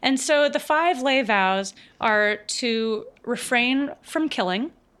 And so the 5 lay vows are to refrain from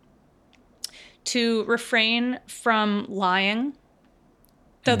killing, to refrain from lying,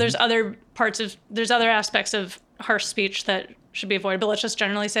 though there's other aspects of harsh speech that should be avoided, but let's just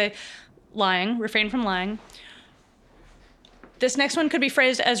generally say lying, refrain from lying, This next one could be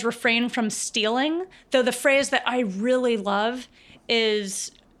phrased as refrain from stealing, though the phrase that I really love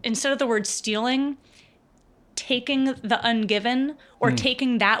is, instead of the word stealing, taking the ungiven, or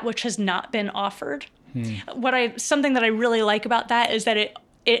taking that which has not been offered. Something that I really like about that is that it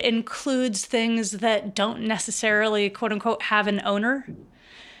includes things that don't necessarily, quote unquote, have an owner.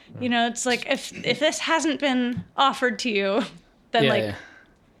 You know, it's like, if this hasn't been offered to you, then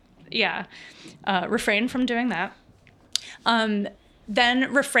refrain from doing that.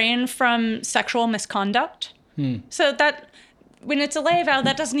 Then refrain from sexual misconduct. So that, when it's a lay vow,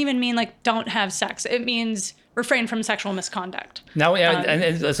 that doesn't even mean like don't have sex. It means refrain from sexual misconduct. Now, and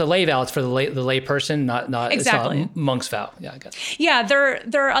it's a lay vow. It's for the lay person, not exactly. It's not monk's vow. Yeah, I guess. Yeah, there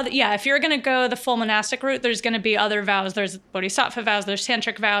are other. Yeah, if you're going to go the full monastic route, there's going to be other vows. There's bodhisattva vows. There's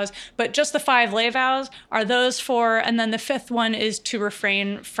tantric vows. But just the 5 lay vows are those 4, and then the 5th one is to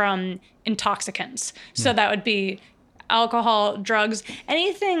refrain from intoxicants. So that would be alcohol, drugs,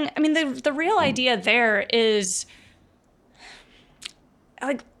 anything. I mean, the real idea there is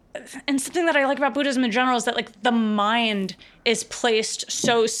like. And something that I like about Buddhism in general is that like the mind is placed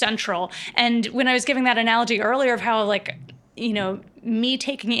so central. And when I was giving that analogy earlier of how like, you know, me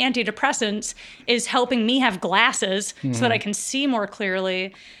taking antidepressants is helping me have glasses so that I can see more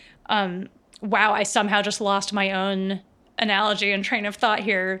clearly. Wow, I somehow just lost my own analogy and train of thought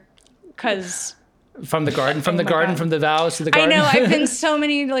here because... From the garden, from the vows to the garden. I know, I've been so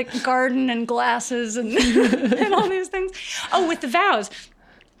many like garden and glasses and, and all these things. Oh, with the vows.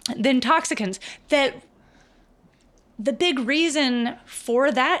 The intoxicants, that the big reason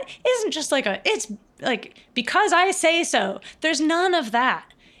for that isn't just like it's like because I say so. There's none of that.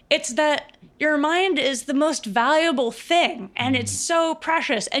 It's that your mind is the most valuable thing and it's so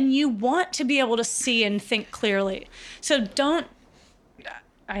precious and you want to be able to see and think clearly. So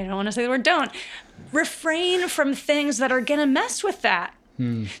I don't want to say the word don't, refrain from things that are going to mess with that.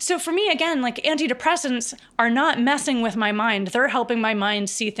 So for me, again, like antidepressants are not messing with my mind. They're helping my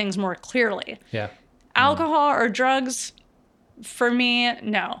mind see things more clearly. Yeah. Alcohol or drugs, for me,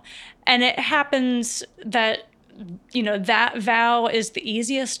 no. And it happens that, you know, that vow is the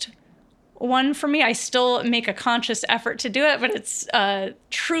easiest one for me. I still make a conscious effort to do it, but it's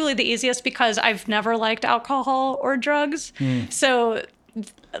truly the easiest because I've never liked alcohol or drugs. So,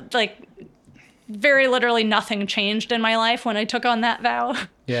 like... very literally nothing changed in my life when I took on that vow.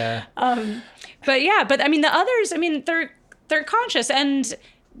 Yeah. But I mean, the others, I mean, they're conscious, and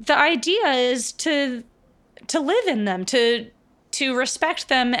the idea is to live in them, to respect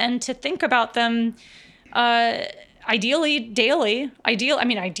them, and to think about them, ideally daily.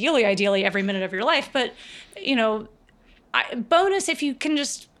 Ideally every minute of your life. But you know, bonus if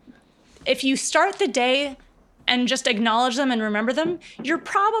you start the day and just acknowledge them and remember them, you're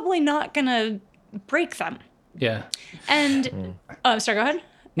probably not gonna break them. Yeah. And sorry, go ahead.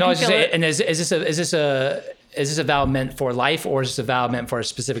 No, I was just saying, and is this a vow meant for life, or is this a vow meant for a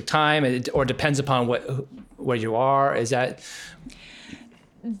specific time, or depends upon where you are? Is that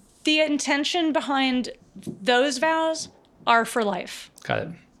the intention behind those vows are for life? Got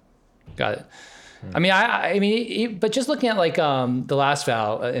it. I mean, but just looking at like the last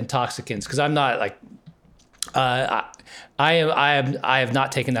vow, intoxicants, because I'm not like. I have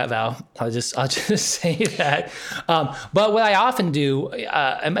not taken that vow. I'll just say that. But what I often do,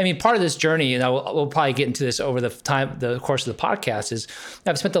 I mean, part of this journey, and we'll probably get into this over the course of the podcast, is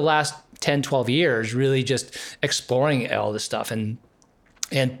I've spent the last 10, 12 years really just exploring all this stuff and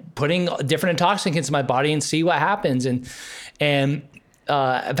putting different intoxicants in my body and see what happens. And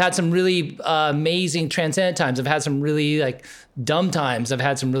I've had some really amazing transcendent times. I've had some really like dumb times. I've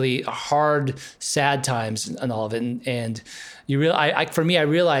had some really hard, sad times and all of it. And for me, I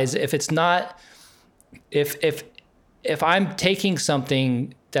realize if it's not, if I'm taking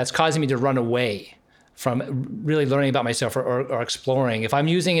something that's causing me to run away from really learning about myself or exploring, if I'm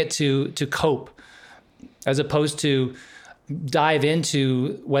using it to cope, as opposed to dive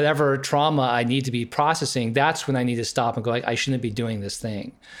into whatever trauma I need to be processing, that's when I need to stop and go like, I shouldn't be doing this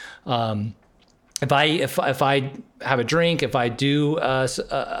thing. If I have a drink, if I do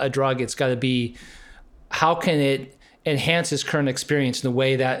a drug, it's got to be, how can it enhance this current experience in a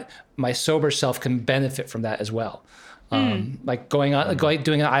way that my sober self can benefit from that as well. Like doing an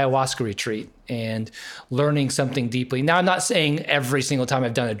ayahuasca retreat and learning something deeply. Now, I'm not saying every single time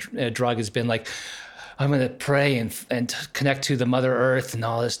I've done a drug has been like, I'm going to pray and connect to the Mother Earth and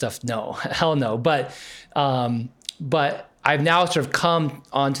all this stuff. No, hell no. But I've now sort of come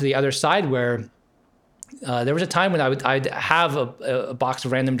onto the other side where there was a time when I'd have a box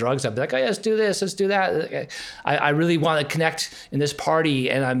of random drugs. I'd be like, oh, yeah, let's do this, let's do that. I really want to connect in this party,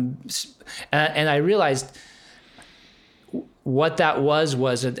 and I realized what that was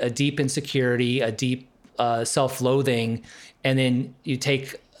a deep insecurity, a deep self-loathing, and then you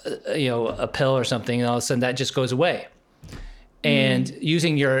take a pill or something, and all of a sudden that just goes away. And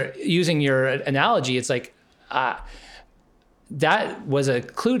using your analogy, it's like that was a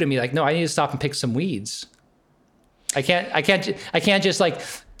clue to me. Like, no, I need to stop and pick some weeds. I can't just like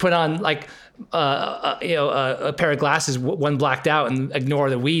put on like a pair of glasses, one blacked out, and ignore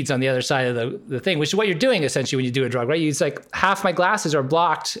the weeds on the other side of the thing, which is what you're doing essentially when you do a drug, right? It's like half my glasses are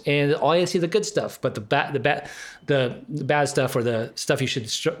blocked, and all you see the good stuff, but the bad stuff or the stuff you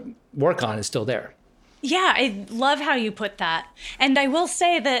should work on is still there. Yeah, I love how you put that. And I will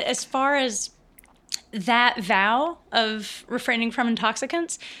say that as far as that vow of refraining from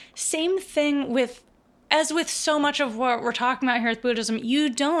intoxicants, same thing as with so much of what we're talking about here with Buddhism, you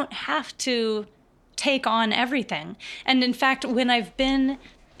don't have to take on everything. And in fact, when I've been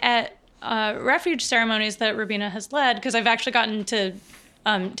at refuge ceremonies that Rubina has led, because I've actually gotten to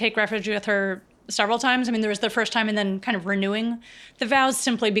take refuge with her several times. I mean, there was the first time and then kind of renewing the vows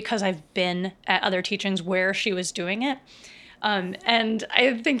simply because I've been at other teachings where she was doing it. And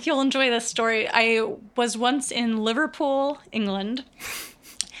I think you'll enjoy this story. I was once in Liverpool, England,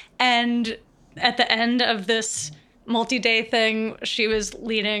 and at the end of this multi-day thing, she was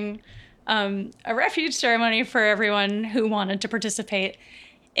leading a refuge ceremony for everyone who wanted to participate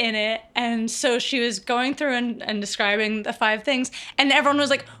in it. And so she was going through and describing the 5 things, and everyone was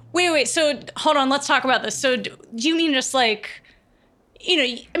like, wait, so hold on, let's talk about this. So do you mean just like,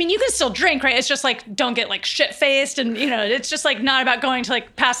 I mean, you can still drink, right? It's just like, don't get like shit-faced, and it's just like not about going to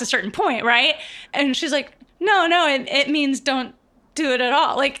like past a certain point, right? And she's like, no, it means don't do it at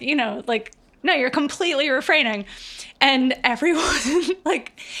all. Like, like, no, you're completely refraining. And everyone,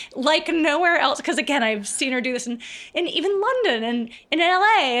 like nowhere else, because again, I've seen her do this in even London and in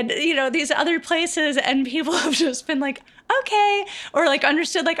LA and, these other places, and people have just been like, okay, or like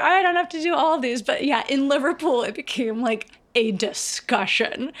understood, like, I don't have to do all of these. But yeah, in Liverpool, it became like a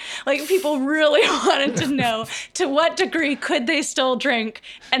discussion. Like, people really wanted to know to what degree could they still drink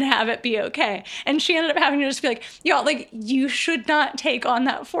and have it be okay. And she ended up having to just be like, y'all, like, you should not take on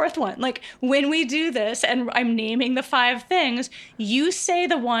that 4th one. Like, when we do this and I'm naming the 5 things, you say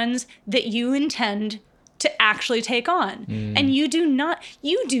the ones that you intend to actually take on. And you do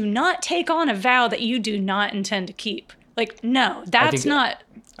not take on a vow that you do not intend to keep. Like, no, that's not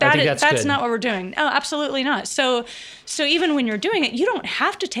what we're doing. No, absolutely not. So even when you're doing it, you don't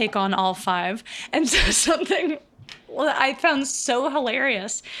have to take on all 5. And so something I found so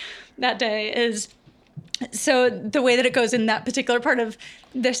hilarious that day is, so the way that it goes in that particular part of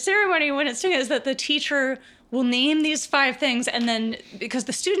the ceremony when it's doing it is that the teacher will name these 5 things, and then because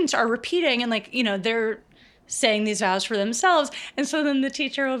the students are repeating and like, they're saying these vows for themselves, and so then the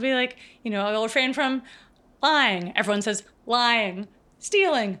teacher will be like, I'll refrain from lying. Everyone says lying.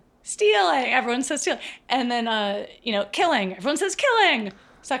 Stealing. Everyone says stealing. And then, killing. Everyone says killing.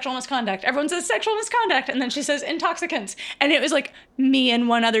 Sexual misconduct. Everyone says sexual misconduct. And then she says intoxicants. And it was like me and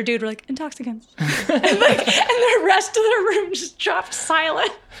one other dude were like, intoxicants. and the rest of the room just dropped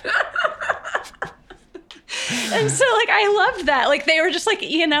silent. And so, like, I loved that. Like, they were just like,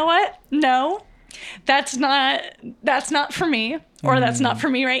 you know what? No, that's not for me, or that's not for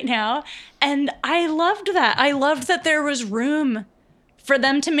me right now. And I loved that. I loved that there was room for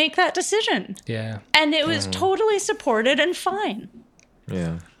them to make that decision. Yeah. And it was totally supported and fine.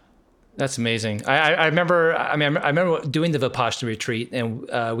 Yeah. That's amazing. I remember. I remember doing the Vipassana retreat, and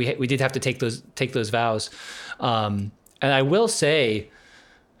we did have to take those vows. And I will say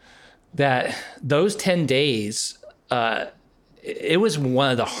that those 10 days, it was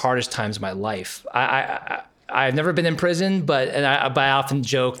one of the hardest times of my life. I've never been in prison, but I often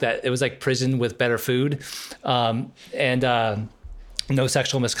joke that it was like prison with better food, and no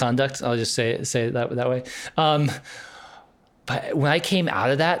sexual misconduct. I'll just say it that way. But when I came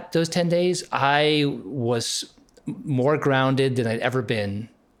out of those 10 days, I was more grounded than I'd ever been,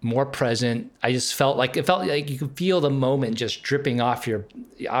 more present. I just felt like you could feel the moment just dripping off your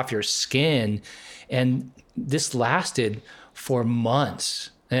skin, and this lasted for months.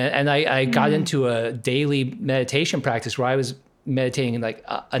 And I got into a daily meditation practice where I was meditating like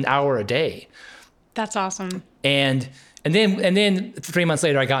an hour a day. That's awesome. And then 3 months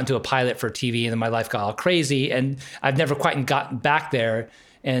later, I got into a pilot for TV, and then my life got all crazy, and I've never quite gotten back there.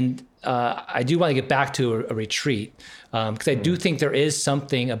 And I do want to get back to a retreat, because I do think there is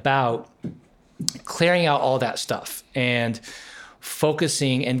something about clearing out all that stuff and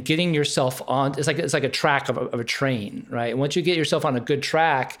focusing and getting yourself on. It's like a track of a train, right? And once you get yourself on a good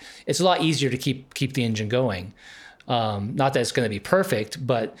track, it's a lot easier to keep the engine going. Not that it's going to be perfect,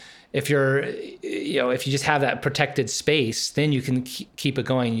 but if you just have that protected space, then you can keep it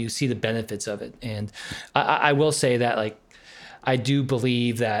going. You see the benefits of it. And I will say that, like, I do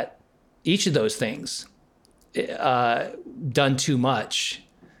believe that each of those things, done too much,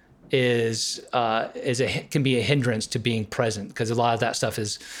 can be a hindrance to being present, because a lot of that stuff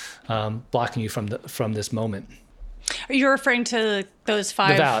is blocking you from this moment. Are you referring to those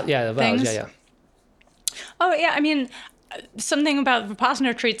 5 the vows, things? yeah. Oh yeah, I mean, something about Vipassana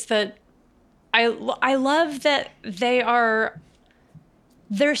retreats that I love that they're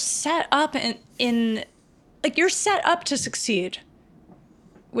set up in like, you're set up to succeed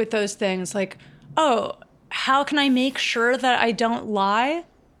with those things. Like, oh, how can I make sure that I don't lie?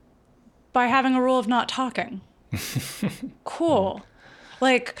 By having a rule of not talking. Cool.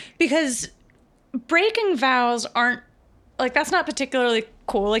 Like, because breaking vows aren't, like, that's not particularly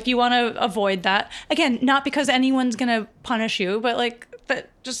cool. Like, you want to avoid that. Again, not because anyone's going to punish you, but like,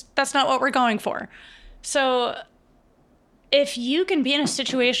 that's not what we're going for. So if you can be in a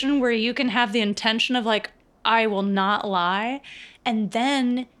situation where you can have the intention of, like, I will not lie, and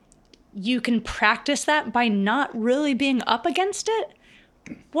then you can practice that by not really being up against it,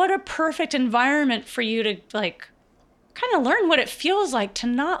 what a perfect environment for you to, like, kind of learn what it feels like to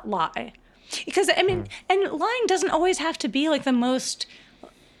not lie. Because, I mean, and lying doesn't always have to be like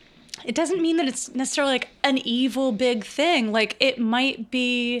it doesn't mean that it's necessarily like an evil big thing. Like, it might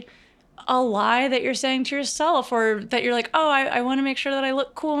be a lie that you're saying to yourself, or that you're like, oh, I want to make sure that I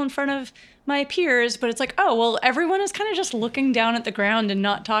look cool in front of my peers, but it's like, oh, well, everyone is kind of just looking down at the ground and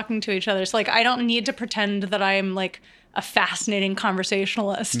not talking to each other. So, like, I don't need to pretend that I'm like a fascinating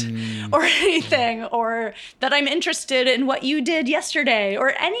conversationalist or anything, or that I'm interested in what you did yesterday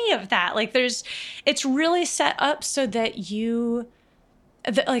or any of that. Like, it's really set up so that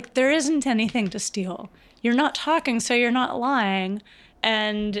like, there isn't anything to steal. You're not talking, so you're not lying.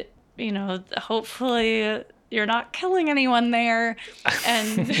 And, you know, hopefully you're not killing anyone there.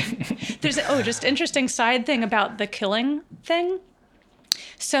 And there's, just interesting side thing about the killing thing.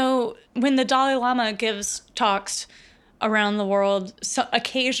 So when the Dalai Lama gives talks around the world, so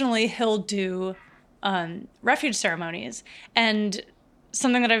occasionally he'll do refuge ceremonies. And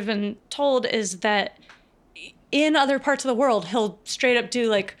something that I've been told is that in other parts of the world, he'll straight up do,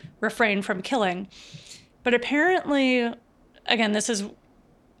 like, refrain from killing. But apparently, again, this is,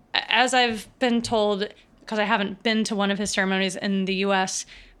 as I've been told, because I haven't been to one of his ceremonies in the US,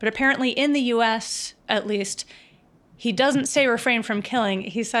 but apparently in the US, at least, he doesn't say refrain from killing.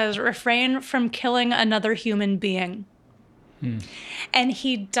 He says refrain from killing another human being. And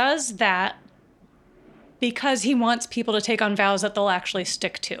he does that because he wants people to take on vows that they'll actually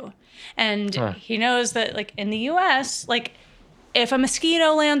stick to. And he knows that, like, in the US, like, if a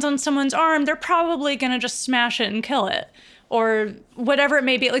mosquito lands on someone's arm, they're probably going to just smash it and kill it, or whatever it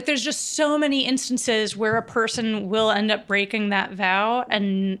may be. Like, there's just so many instances where a person will end up breaking that vow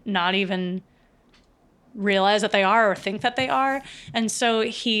and not even realize that they are or think that they are. And so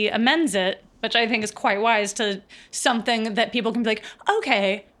he amends it, which I think is quite wise, to something that people can be like,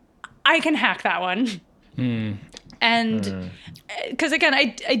 okay, I can hack that one. And because, again,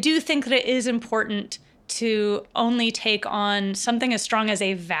 I do think that it is important to only take on something as strong as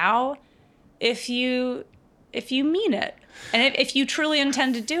a vow if you mean it, and if you truly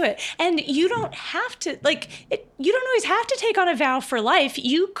intend to do it. And you don't have to, you don't always have to take on a vow for life.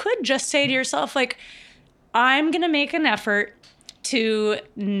 You could just say to yourself, like, I'm going to make an effort to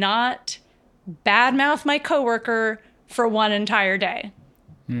not badmouth my coworker for one entire day.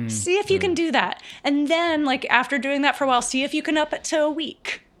 See if you can do that. And then, like, after doing that for a while, see if you can up it to a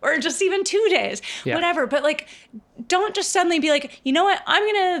week or just even 2 days, whatever. But, like, don't just suddenly be like, you know what, I'm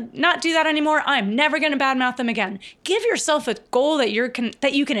going to not do that anymore. I'm never going to badmouth them again. Give yourself a goal that you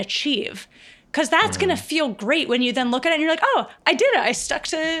can achieve. Because that's going to feel great when you then look at it and you're like, oh, I did it. I stuck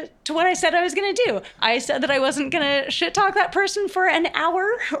to what I said I was going to do. I said that I wasn't going to shit talk that person for an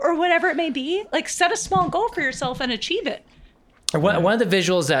hour or whatever it may be. Like, set a small goal for yourself and achieve it. One of the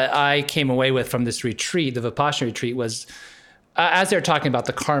visuals that I came away with from this retreat, the Vipassana retreat, was as they're talking about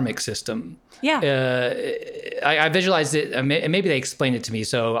the karmic system. Yeah. I visualized it, and maybe they explained it to me.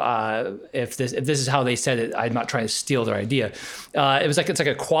 So if this is how they said it, I'm not trying to steal their idea. It's like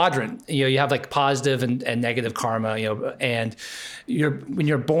a quadrant. You know, you have, like, positive and negative karma. You know, and when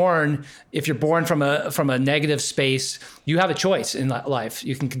you're born, if you're born from a negative space, you have a choice in life.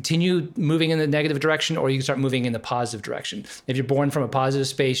 You can continue moving in the negative direction, or you can start moving in the positive direction. If you're born from a positive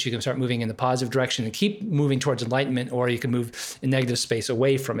space, you can start moving in the positive direction and keep moving towards enlightenment, or you can move in negative space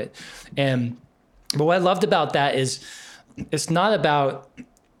away from it. But what I loved about that is it's not about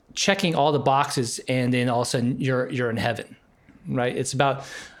checking all the boxes and then all of a sudden you're in heaven, right? It's about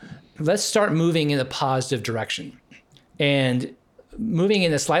let's start moving in a positive direction. And moving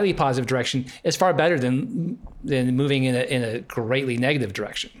in a slightly positive direction is far better than moving in a greatly negative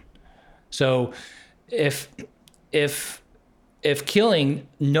direction. So if killing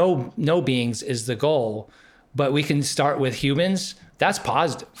no beings is the goal, but we can start with humans, that's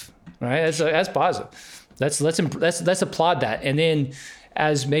positive, right? That's positive. Let's applaud that. And then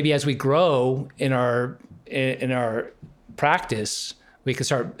as we grow in our practice, we can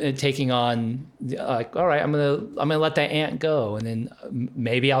start taking on like, all right, I'm gonna let that ant go, and then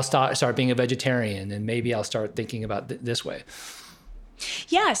maybe I'll start being a vegetarian, and maybe I'll start thinking about this way.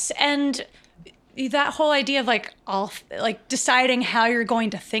 Yes, and that whole idea of like deciding how you're going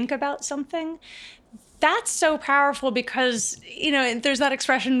to think about something, that's so powerful because there's that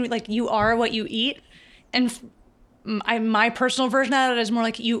expression like you are what you eat, and my personal version of it is more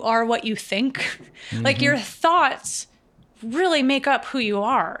like you are what you think. Mm-hmm. Like your thoughts really make up who you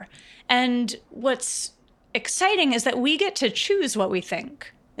are. And what's exciting is that we get to choose what we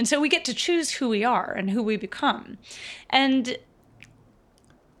think. And so we get to choose who we are and who we become. And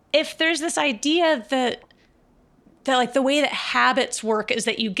if there's this idea that like the way that habits work is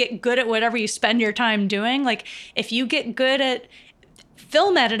that you get good at whatever you spend your time doing, like if you get good at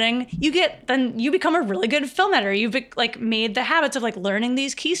film editing, then you become a really good film editor. You've like made the habits of like learning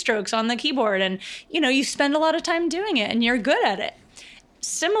these keystrokes on the keyboard, and you spend a lot of time doing it and you're good at it.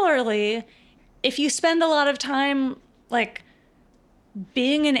 Similarly, if you spend a lot of time like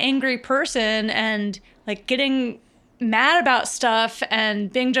being an angry person and like getting mad about stuff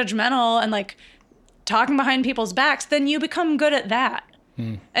and being judgmental and like talking behind people's backs, then you become good at that.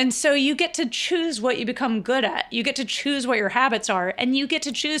 And so you get to choose what you become good at. You get to choose what your habits are, and you get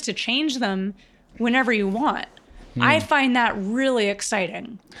to choose to change them whenever you want. I find that really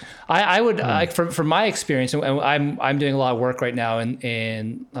exciting. I would like from my experience, and I'm doing a lot of work right now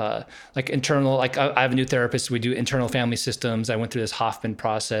in like internal. Like I have a new therapist. We do internal family systems. I went through this Hoffman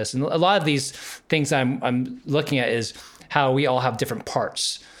process, and a lot of these things I'm looking at is how we all have different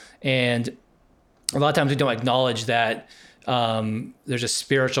parts, and a lot of times we don't acknowledge that. There's a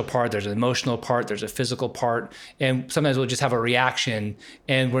spiritual part, there's an emotional part, there's a physical part, and sometimes we'll just have a reaction,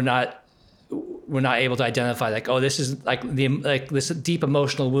 and we're not able to identify like, oh, this is like this deep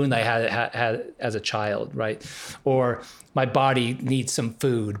emotional wound I had as a child, right? Or my body needs some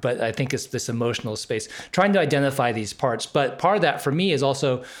food, but I think it's this emotional space. Trying to identify these parts, but part of that for me is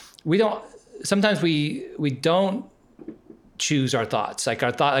also sometimes we don't choose our thoughts. Like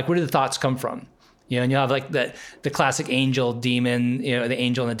where do the thoughts come from? And you have like the classic angel demon, the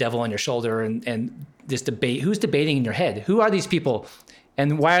angel and the devil on your shoulder, and this debate. Who's debating in your head? Who are these people,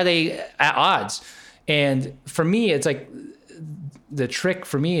 and why are they at odds? And for me, it's like the trick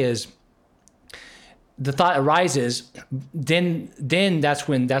for me is the thought arises, then that's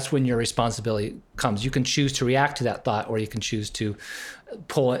when your responsibility comes. You can choose to react to that thought, or you can choose to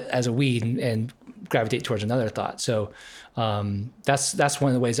pull it as a weed and gravitate towards another thought. So that's one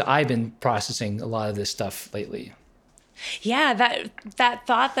of the ways that I've been processing a lot of this stuff lately. Yeah, that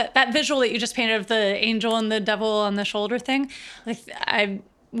thought, that visual that you just painted of the angel and the devil on the shoulder thing, like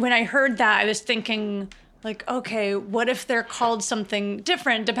when I heard that, I was thinking like, okay, what if they're called something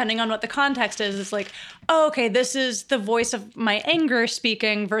different depending on what the context is? It's like, oh, okay, this is the voice of my anger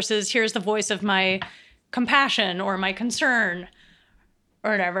speaking versus here's the voice of my compassion or my concern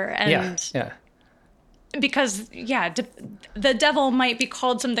or whatever. And yeah. Because, the devil might be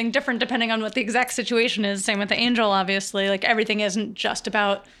called something different depending on what the exact situation is. Same with the angel, obviously. Like, everything isn't just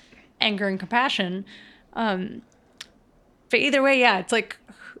about anger and compassion. But either way, it's like,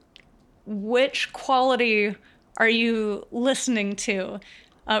 which quality are you listening to?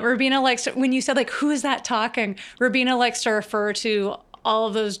 Rubina likes to, when you said, like, who is that talking? Rubina likes to refer to all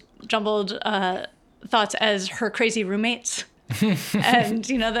of those jumbled thoughts as her crazy roommates. And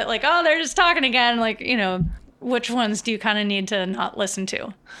that like, oh, they're just talking again, like, which ones do you kind of need to not listen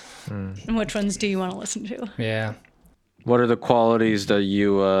to, and which ones do you want to listen to? What are the qualities that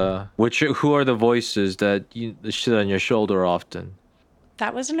you who are the voices that you sit on your shoulder often?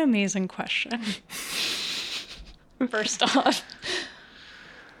 That was an amazing question. First off,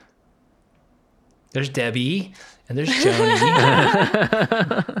 there's Debbie and there's Joni.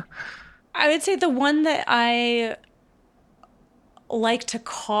 I would say the one that I like to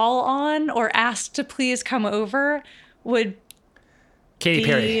call on or ask to please come over would Katy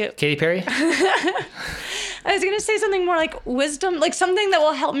Perry. Katy Perry? I was going to say something more like wisdom, like something that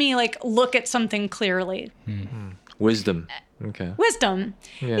will help me like look at something clearly. Mm-hmm. Wisdom. Okay. Wisdom.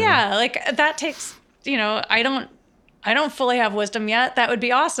 Yeah, like that takes, I don't fully have wisdom yet. That would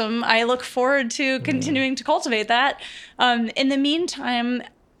be awesome. I look forward to continuing to cultivate that. In the meantime,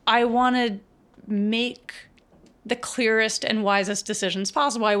 I want to make the clearest and wisest decisions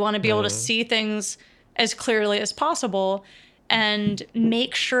possible. I want to be able to see things as clearly as possible and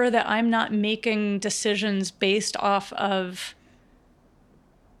make sure that I'm not making decisions based off of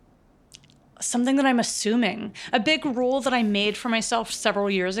something that I'm assuming. A big rule that I made for myself several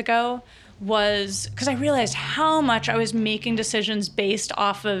years ago was because I realized how much I was making decisions based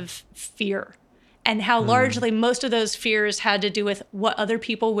off of fear and how largely most of those fears had to do with what other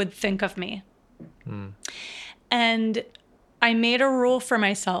people would think of me. And I made a rule for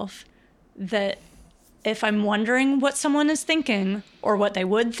myself that if I'm wondering what someone is thinking or what they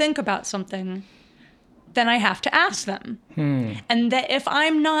would think about something, then I have to ask them. And that if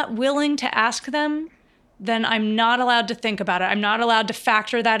I'm not willing to ask them, then I'm not allowed to think about it. I'm not allowed to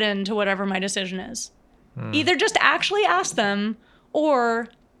factor that into whatever my decision is. Either just actually ask them, or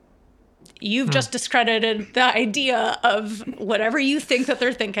you've just discredited the idea of whatever you think that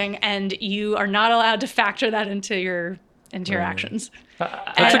they're thinking, and you are not allowed to factor that into your actions.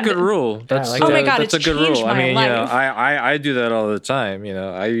 That's a good rule. That's like Oh my God, that's a it's good rule. changed I my mean, you know, life. I do that all the time. You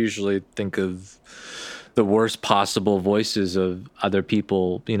know, I usually think of the worst possible voices of other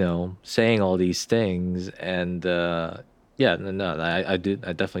people, you know, saying all these things, and yeah, no, I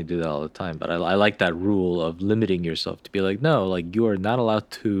definitely do that all the time. But I like that rule of limiting yourself to be like, no, like you are not allowed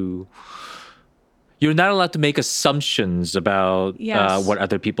to. You're not allowed to make assumptions about Yes. what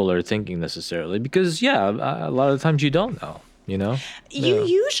other people are thinking necessarily, because a lot of times you don't know. You know, You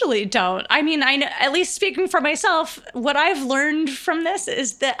usually don't. I mean, at least speaking for myself, what I've learned from this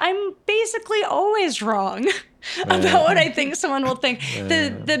is that I'm basically always wrong about what I think someone will think.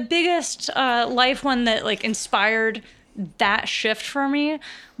 The biggest life one that like inspired that shift for me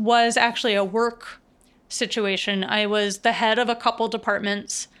was actually a work situation. I was the head of a couple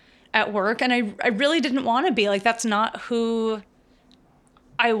departments at work, and I really didn't want to be. Like, that's not who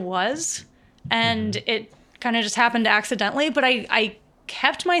I was. And it kind of just happened accidentally, but I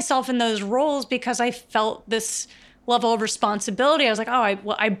kept myself in those roles because I felt this level of responsibility. I was like,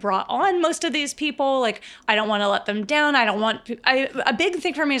 I brought on most of these people. Like, I don't want to let them down. A big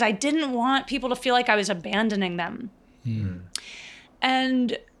thing for me is I didn't want people to feel like I was abandoning them.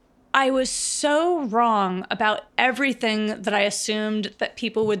 And I was so wrong about everything that I assumed that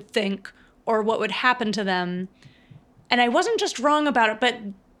people would think or what would happen to them. And I wasn't just wrong about it, but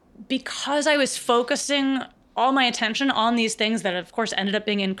because I was focusing all my attention on these things that, of course, ended up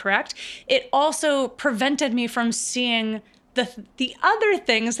being incorrect, it also prevented me from seeing the other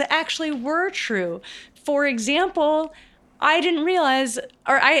things that actually were true. For example, I didn't realize,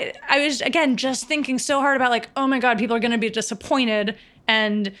 or I was, again, just thinking so hard about like, oh my God, people are going to be disappointed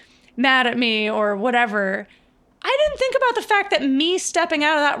and mad at me or whatever. I didn't think about the fact that me stepping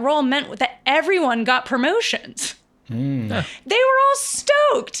out of that role meant that everyone got promotions. They were all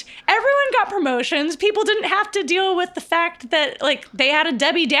stoked. Everyone got promotions. People didn't have to deal with the fact that like they had a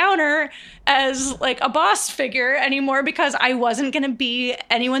Debbie Downer as like a boss figure anymore because I wasn't going to be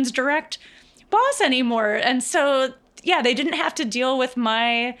anyone's direct boss anymore. And so, yeah, they didn't have to deal with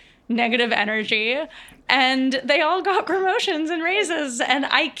my negative energy, and they all got promotions and raises. And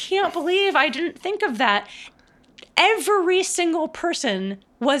I can't believe I didn't think of that. Every single person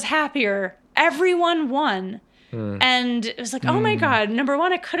was happier. Everyone won. And it was like, oh my God, number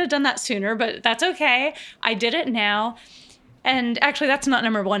one, I could have done that sooner, but that's okay. I did it now. And actually, that's not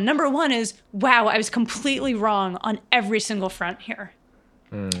number one. Number one is, wow, I was completely wrong on every single front here.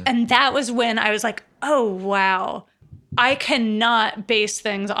 And that was when I was like, oh, wow, I cannot base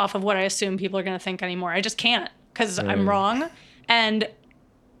things off of what I assume people are going to think anymore. I just can't, because I'm wrong. And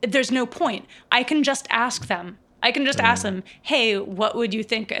there's no point. I can just ask them. I can just ask them, hey, what would you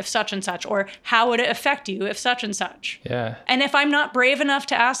think if such and such? Or how would it affect you if such and such? Yeah. And if I'm not brave enough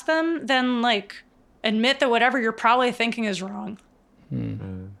to ask them, then like admit that whatever you're probably thinking is wrong.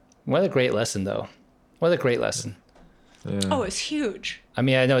 What a great lesson, though. What a great lesson. Oh, it's huge. I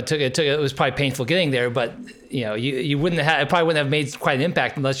mean, I know it was probably painful getting there, but you know, you wouldn't have, it probably wouldn't have made quite an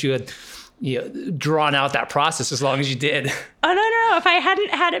impact unless you had, drawn out that process as long as you did. Oh, no. If I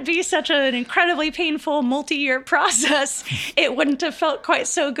hadn't had it be such an incredibly painful multi-year process, it wouldn't have felt quite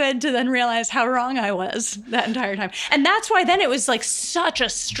so good to then realize how wrong I was that entire time. And that's why then it was like such a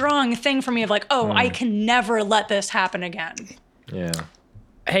strong thing for me of like, oh, I can never let this happen again. Yeah.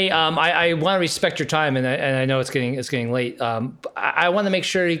 Hey, I want to respect your time, and I know it's getting late. I want to make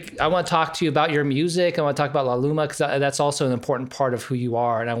sure I want to talk to you about your music. I want to talk about La Luma because that's also an important part of who you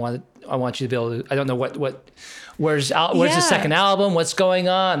are, and I want you to be able to. I don't know where's the second album, what's going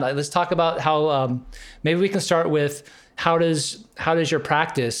on. Let's talk about how maybe we can start with how does your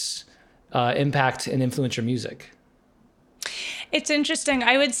practice impact and influence your music. It's interesting.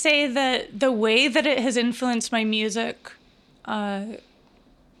 I would say that the way that it has influenced my music in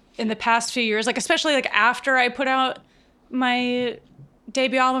the past few years, like especially like after I put out my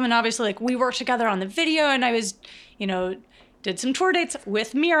debut album, and obviously like we worked together on the video, and I was, did some tour dates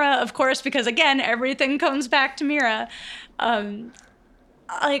with Mira, of course, because again, everything comes back to Mira.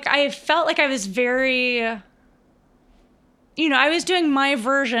 Like I felt like I was very, I was doing my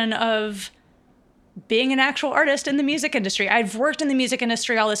version of being an actual artist in the music industry. I've worked in the music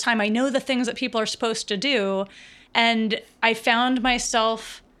industry all this time. I know the things that people are supposed to do. And I found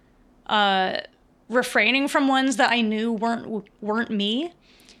myself refraining from ones that I knew weren't me,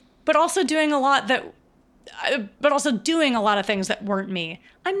 but also doing a lot of things that weren't me.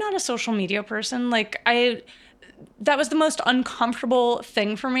 I'm not a social media person. Like that was the most uncomfortable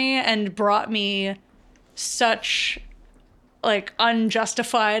thing for me and brought me such like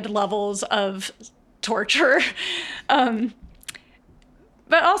unjustified levels of torture. But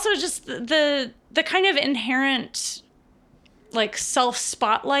also just the kind of inherent like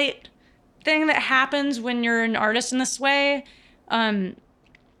self-spotlight thing that happens when you're an artist in this way. I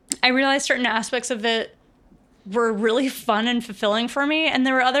realized certain aspects of it were really fun and fulfilling for me, and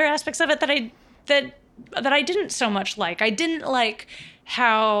there were other aspects of it that I didn't so much like. I didn't like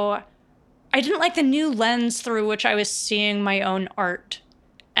the new lens through which I was seeing my own art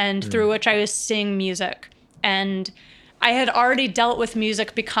and through which I was seeing music. And I had already dealt with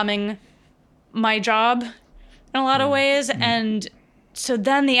music becoming my job in a lot of ways. And so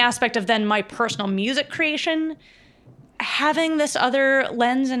then the aspect of then my personal music creation, having this other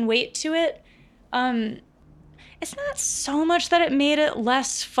lens and weight to it, it's not so much that it made it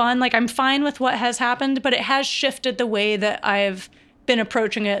less fun. Like I'm fine with what has happened, but it has shifted the way that I've been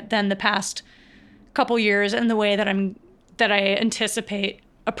approaching it than the past couple years and the way that I anticipate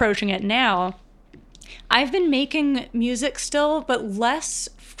approaching it now. I've been making music still, but less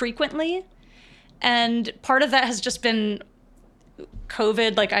frequently. And part of that has just been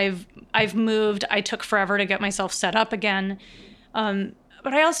COVID. Like I've moved. I took forever to get myself set up again. But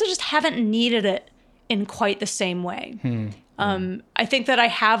I also just haven't needed it in quite the same way. I think that I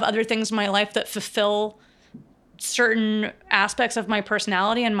have other things in my life that fulfill certain aspects of my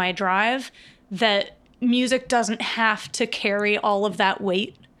personality and my drive that music doesn't have to carry all of that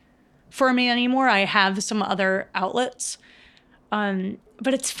weight for me anymore. I have some other outlets.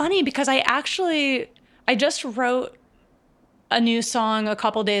 But it's funny because I just wrote a new song a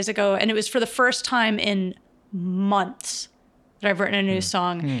couple days ago, and it was for the first time in months that I've written a new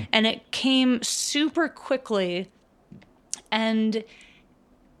song. And it came super quickly. And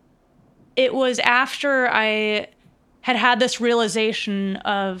it was after I had this realization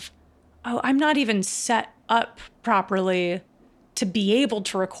of, oh, I'm not even set up properly to be able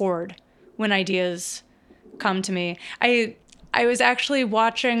to record when ideas come to me. I was actually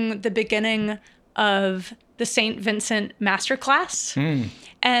watching the beginning of the St. Vincent Masterclass.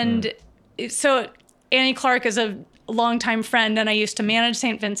 And so Annie Clark is a longtime friend, and I used to manage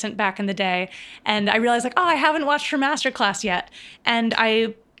St. Vincent back in the day. And I realized like, oh, I haven't watched her masterclass yet. And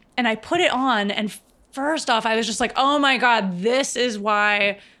I put it on, and first off, I was just like, oh my God, this is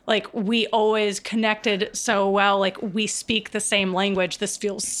why like we always connected so well. Like we speak the same language. This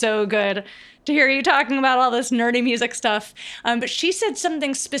feels so good to hear you talking about all this nerdy music stuff. But she said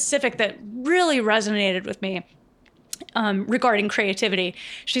something specific that really resonated with me regarding creativity.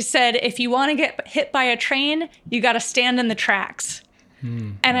 She said, if you want to get hit by a train, you got to stand in the tracks.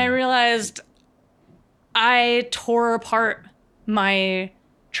 And I realized I tore apart my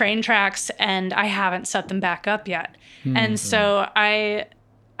train tracks and I haven't set them back up yet. And so I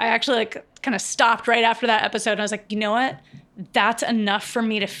actually like kind of stopped right after that episode. And I was like, you know what? That's enough for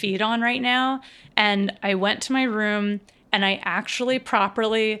me to feed on right now. And I went to my room and I actually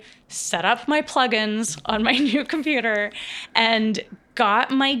properly set up my plugins on my new computer and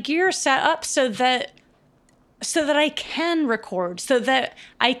got my gear set up so that I can record, so that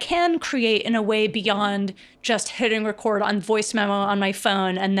I can create in a way beyond just hitting record on voice memo on my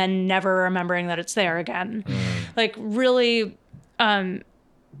phone and then never remembering that it's there again. Like really,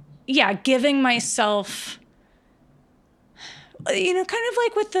 giving myself, kind of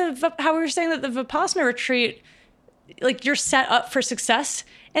like with how we were saying that the Vipassana retreat, like you're set up for success.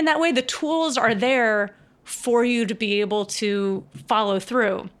 And that way the tools are there for you to be able to follow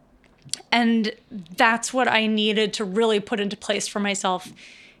through. And that's what I needed to really put into place for myself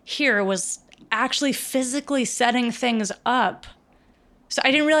here, was actually physically setting things up. So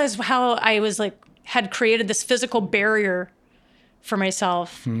I didn't realize how I was like, had created this physical barrier for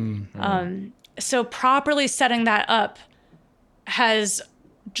myself. So properly setting that up has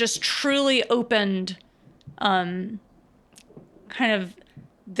just truly opened kind of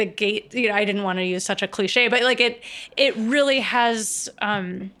the gate. I didn't want to use such a cliche, but like it really has.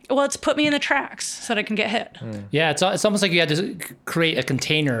 It's put me in the tracks so that I can get hit. Yeah, it's almost like you had to create a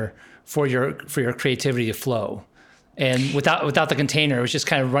container for your creativity to flow. And without the container, it was just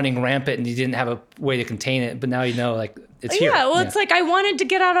kind of running rampant, and you didn't have a way to contain it. But now like it's here. Yeah, it's like I wanted to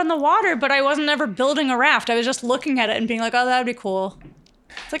get out on the water, but I wasn't ever building a raft. I was just looking at it and being like, "Oh, that'd be cool."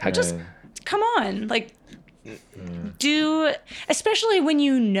 It's like just come on, like especially when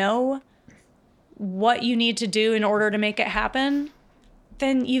you know what you need to do in order to make it happen,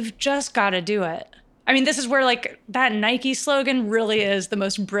 then you've just got to do it. I mean, this is where like that Nike slogan really is the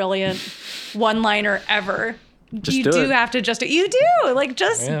most brilliant one-liner ever. You do have to just do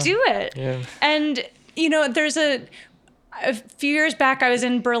it. Yeah. And there's a few years back I was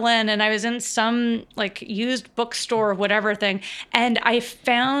in Berlin and I was in some like used bookstore or whatever thing, and I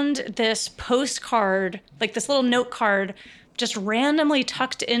found this postcard, like this little note card, just randomly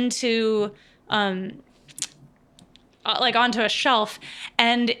tucked into like onto a shelf,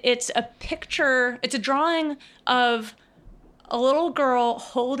 and it's a drawing of a little girl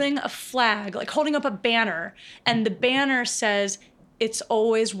holding a flag, like holding up a banner, and the banner says, "It's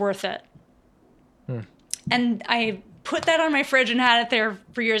always worth it." And I put that on my fridge and had it there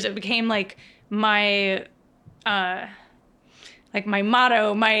for years. It became like my motto.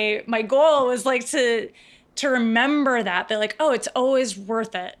 My goal was like to remember that like, oh, it's always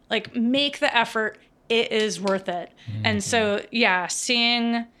worth it. Like, make the effort. It is worth it. And so, yeah,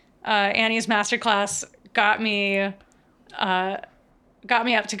 seeing Annie's masterclass got me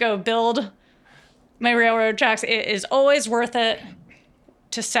up to go build my railroad tracks. It is always worth it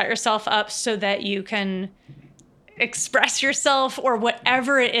to set yourself up so that you can express yourself or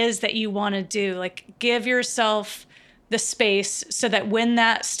whatever it is that you want to do. Like, give yourself the space so that when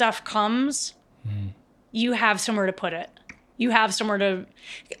that stuff comes, you have somewhere to put it. You have somewhere to,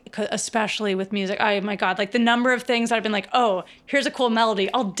 especially with music. Oh my God, like the number of things I've been like, oh, here's a cool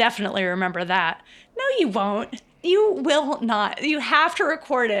melody. I'll definitely remember that. No, you won't. You will not. You have to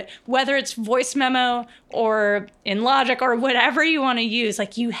record it, whether it's voice memo or in Logic or whatever you want to use.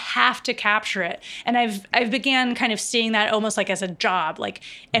 Like, you have to capture it. And I've began kind of seeing that almost like as a job. Like,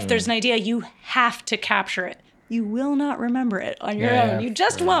 if there's an idea, you have to capture it. You will not remember it on your own. You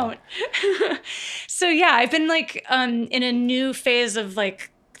just won't. So yeah, I've been like in a new phase of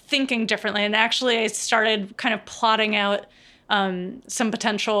like thinking differently. And actually I started kind of plotting out some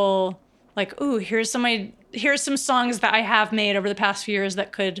potential, like, ooh, here's some songs that I have made over the past few years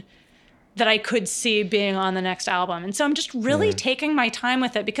that I could see being on the next album. And so I'm just really taking my time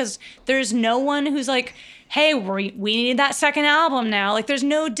with it, because there's no one who's like, hey, we need that second album now. Like, there's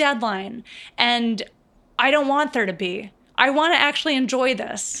no deadline. And I don't want there to be. I want to actually enjoy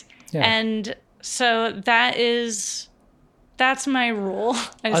this. Yeah. And so that's my rule,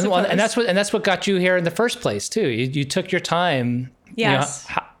 I suppose. And that's what got you here in the first place too. You took your time. Yes.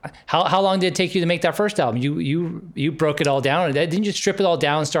 How long did it take you to make that first album? You broke it all down. Didn't you strip it all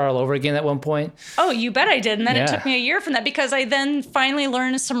down and start all over again at one point? Oh, you bet I did. And then it took me a year from that, because I then finally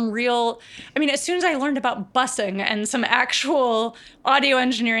learned as soon as I learned about busing and some actual audio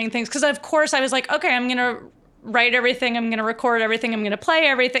engineering things, because of course I was like, okay, I'm going to write everything, I'm going to record everything, I'm going to play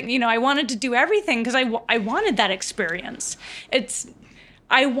everything. I wanted to do everything because I wanted that experience.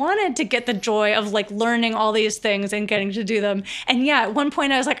 I wanted to get the joy of like learning all these things and getting to do them. And yeah, at one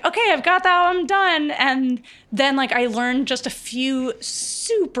point I was like, okay, I've got that album done. And then like I learned just a few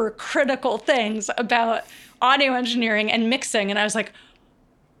super critical things about audio engineering and mixing. And I was like,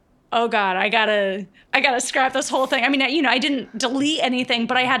 oh God, I gotta scrap this whole thing. I mean, I didn't delete anything,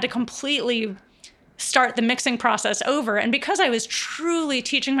 but I had to completely start the mixing process over. And because I was truly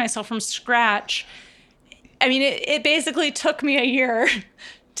teaching myself from scratch, I mean, it basically took me a year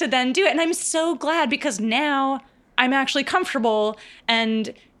to then do it. And I'm so glad, because now I'm actually comfortable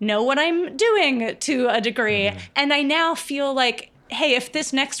and know what I'm doing to a degree. And I now feel like, hey, if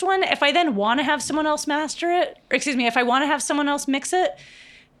this next one, if I then want to have someone else master it, if I want to have someone else mix it,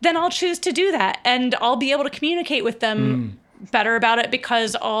 then I'll choose to do that. And I'll be able to communicate with them better about it,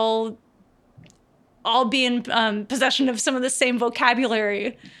 because I'll be in possession of some of the same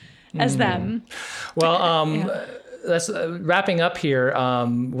vocabulary as them. Well, let's wrapping up here.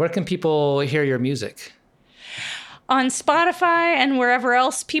 Where can people hear your music? On Spotify and wherever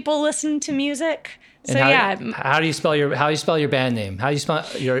else people listen to music. So how do you spell your band name? How do you spell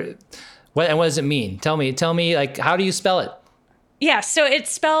what does it mean? Tell me, like, how do you spell it? Yeah, so it's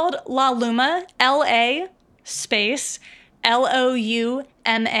spelled La Luma, LA space LOUMA.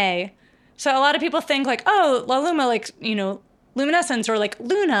 So a lot of people think like, oh, La Luma, like, luminescence, or like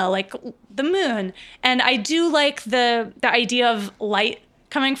Luna, like the moon. And I do like the idea of light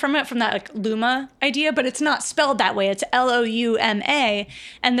coming from it, from that like Luma idea, but it's not spelled that way. It's Louma.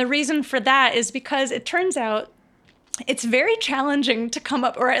 And the reason for that is because it turns out it's very challenging to come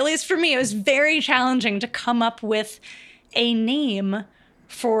up, or at least for me, it was very challenging to come up with a name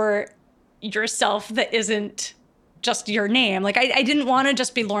for yourself that isn't just your name. Like I didn't want to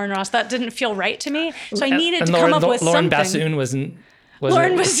just be Lauren Ross. That didn't feel right to me. So I needed to come up with Lauren something. Bassoon wasn't.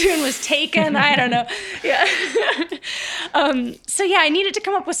 Lauren Bassoon was taken. I don't know. Yeah. So yeah, I needed to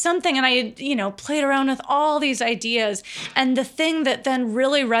come up with something, and I, played around with all these ideas. And the thing that then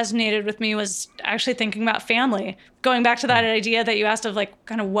really resonated with me was actually thinking about family. Going back to that idea that you asked of like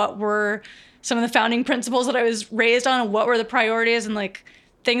kind of what were some of the founding principles that I was raised on, and what were the priorities and like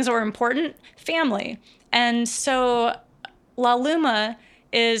things that were important. Family. And so La Luma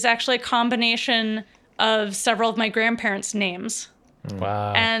is actually a combination of several of my grandparents' names.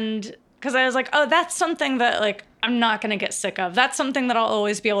 Wow. And because I was like, oh, that's something that like I'm not going to get sick of. That's something that I'll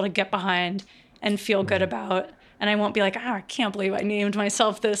always be able to get behind and feel good about. And I won't be like, I can't believe I named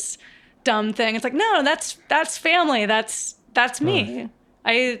myself this dumb thing. It's like, no, that's family. That's me.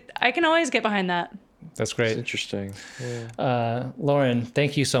 I can always get behind that. That's great. Interesting. Lauren,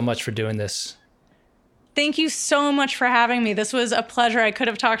 thank you so much for doing this. Thank you so much for having me. This was a pleasure. I could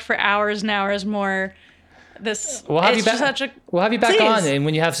have talked for hours and hours more. We'll have you back. We'll have you back on, and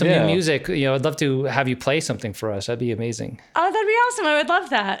when you have some new music, I'd love to have you play something for us. That'd be amazing. Oh, that'd be awesome. I would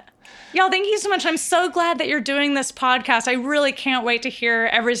love that. Y'all, thank you so much. I'm so glad that you're doing this podcast. I really can't wait to hear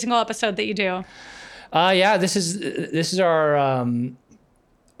every single episode that you do. Yeah, this is our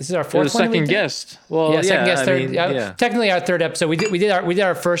fourth one. Second guest. Well, yeah, second guest, third. Yeah. Technically, our third episode. We did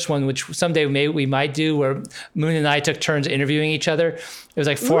our first one, which someday we might do, where Moon and I took turns interviewing each other. It was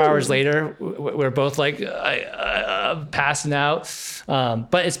like 4 hours later. We're both like passing out,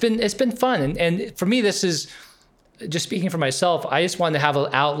 but it's been fun. And for me, this is just speaking for myself. I just wanted to have an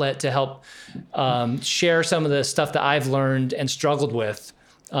outlet to help share some of the stuff that I've learned and struggled with,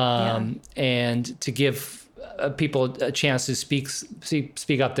 and to give people a chance to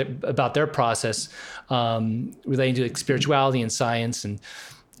speak up about their process relating to like spirituality and science. And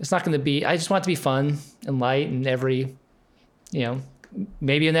it's not going to be, I just want it to be fun and light, and every,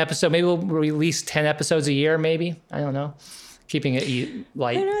 maybe an episode, maybe we'll release 10 episodes a year, maybe. I don't know. Keeping it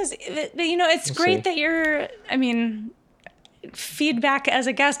light. Who knows? But, it's great that you're, feedback as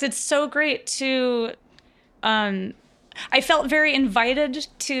a guest. It's so great to, I felt very invited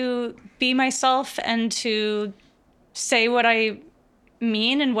to be myself and to say what I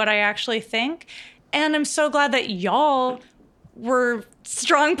mean and what I actually think. And I'm so glad that y'all were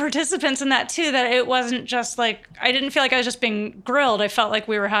strong participants in that too, that it wasn't just like, I didn't feel like I was just being grilled. I felt like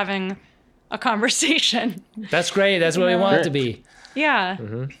we were having a conversation. That's great. That's what we want it to be. Yeah.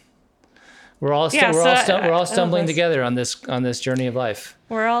 Mm-hmm. We're all stumbling together on this journey of life.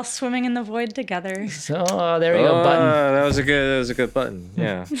 We're all swimming in the void together. So there you go, button. That was a good button.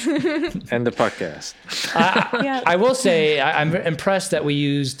 Yeah. End the podcast. I will say I'm impressed that we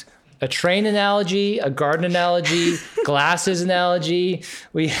used a train analogy, a garden analogy, glasses analogy.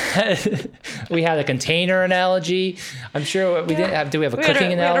 We had a container analogy. I'm sure we didn't have. Do we have a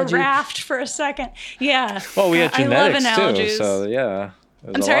cooking analogy? We had a raft for a second. Yeah. Well, we had genetics I love analogies. too. So yeah, it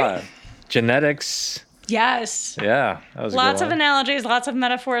was I'm sorry? lot. Genetics. Yes. Yeah, that was lots of analogies, lots of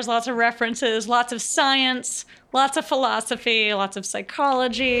metaphors, lots of references, lots of science, lots of philosophy, lots of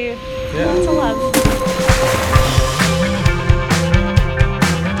psychology, lots of love.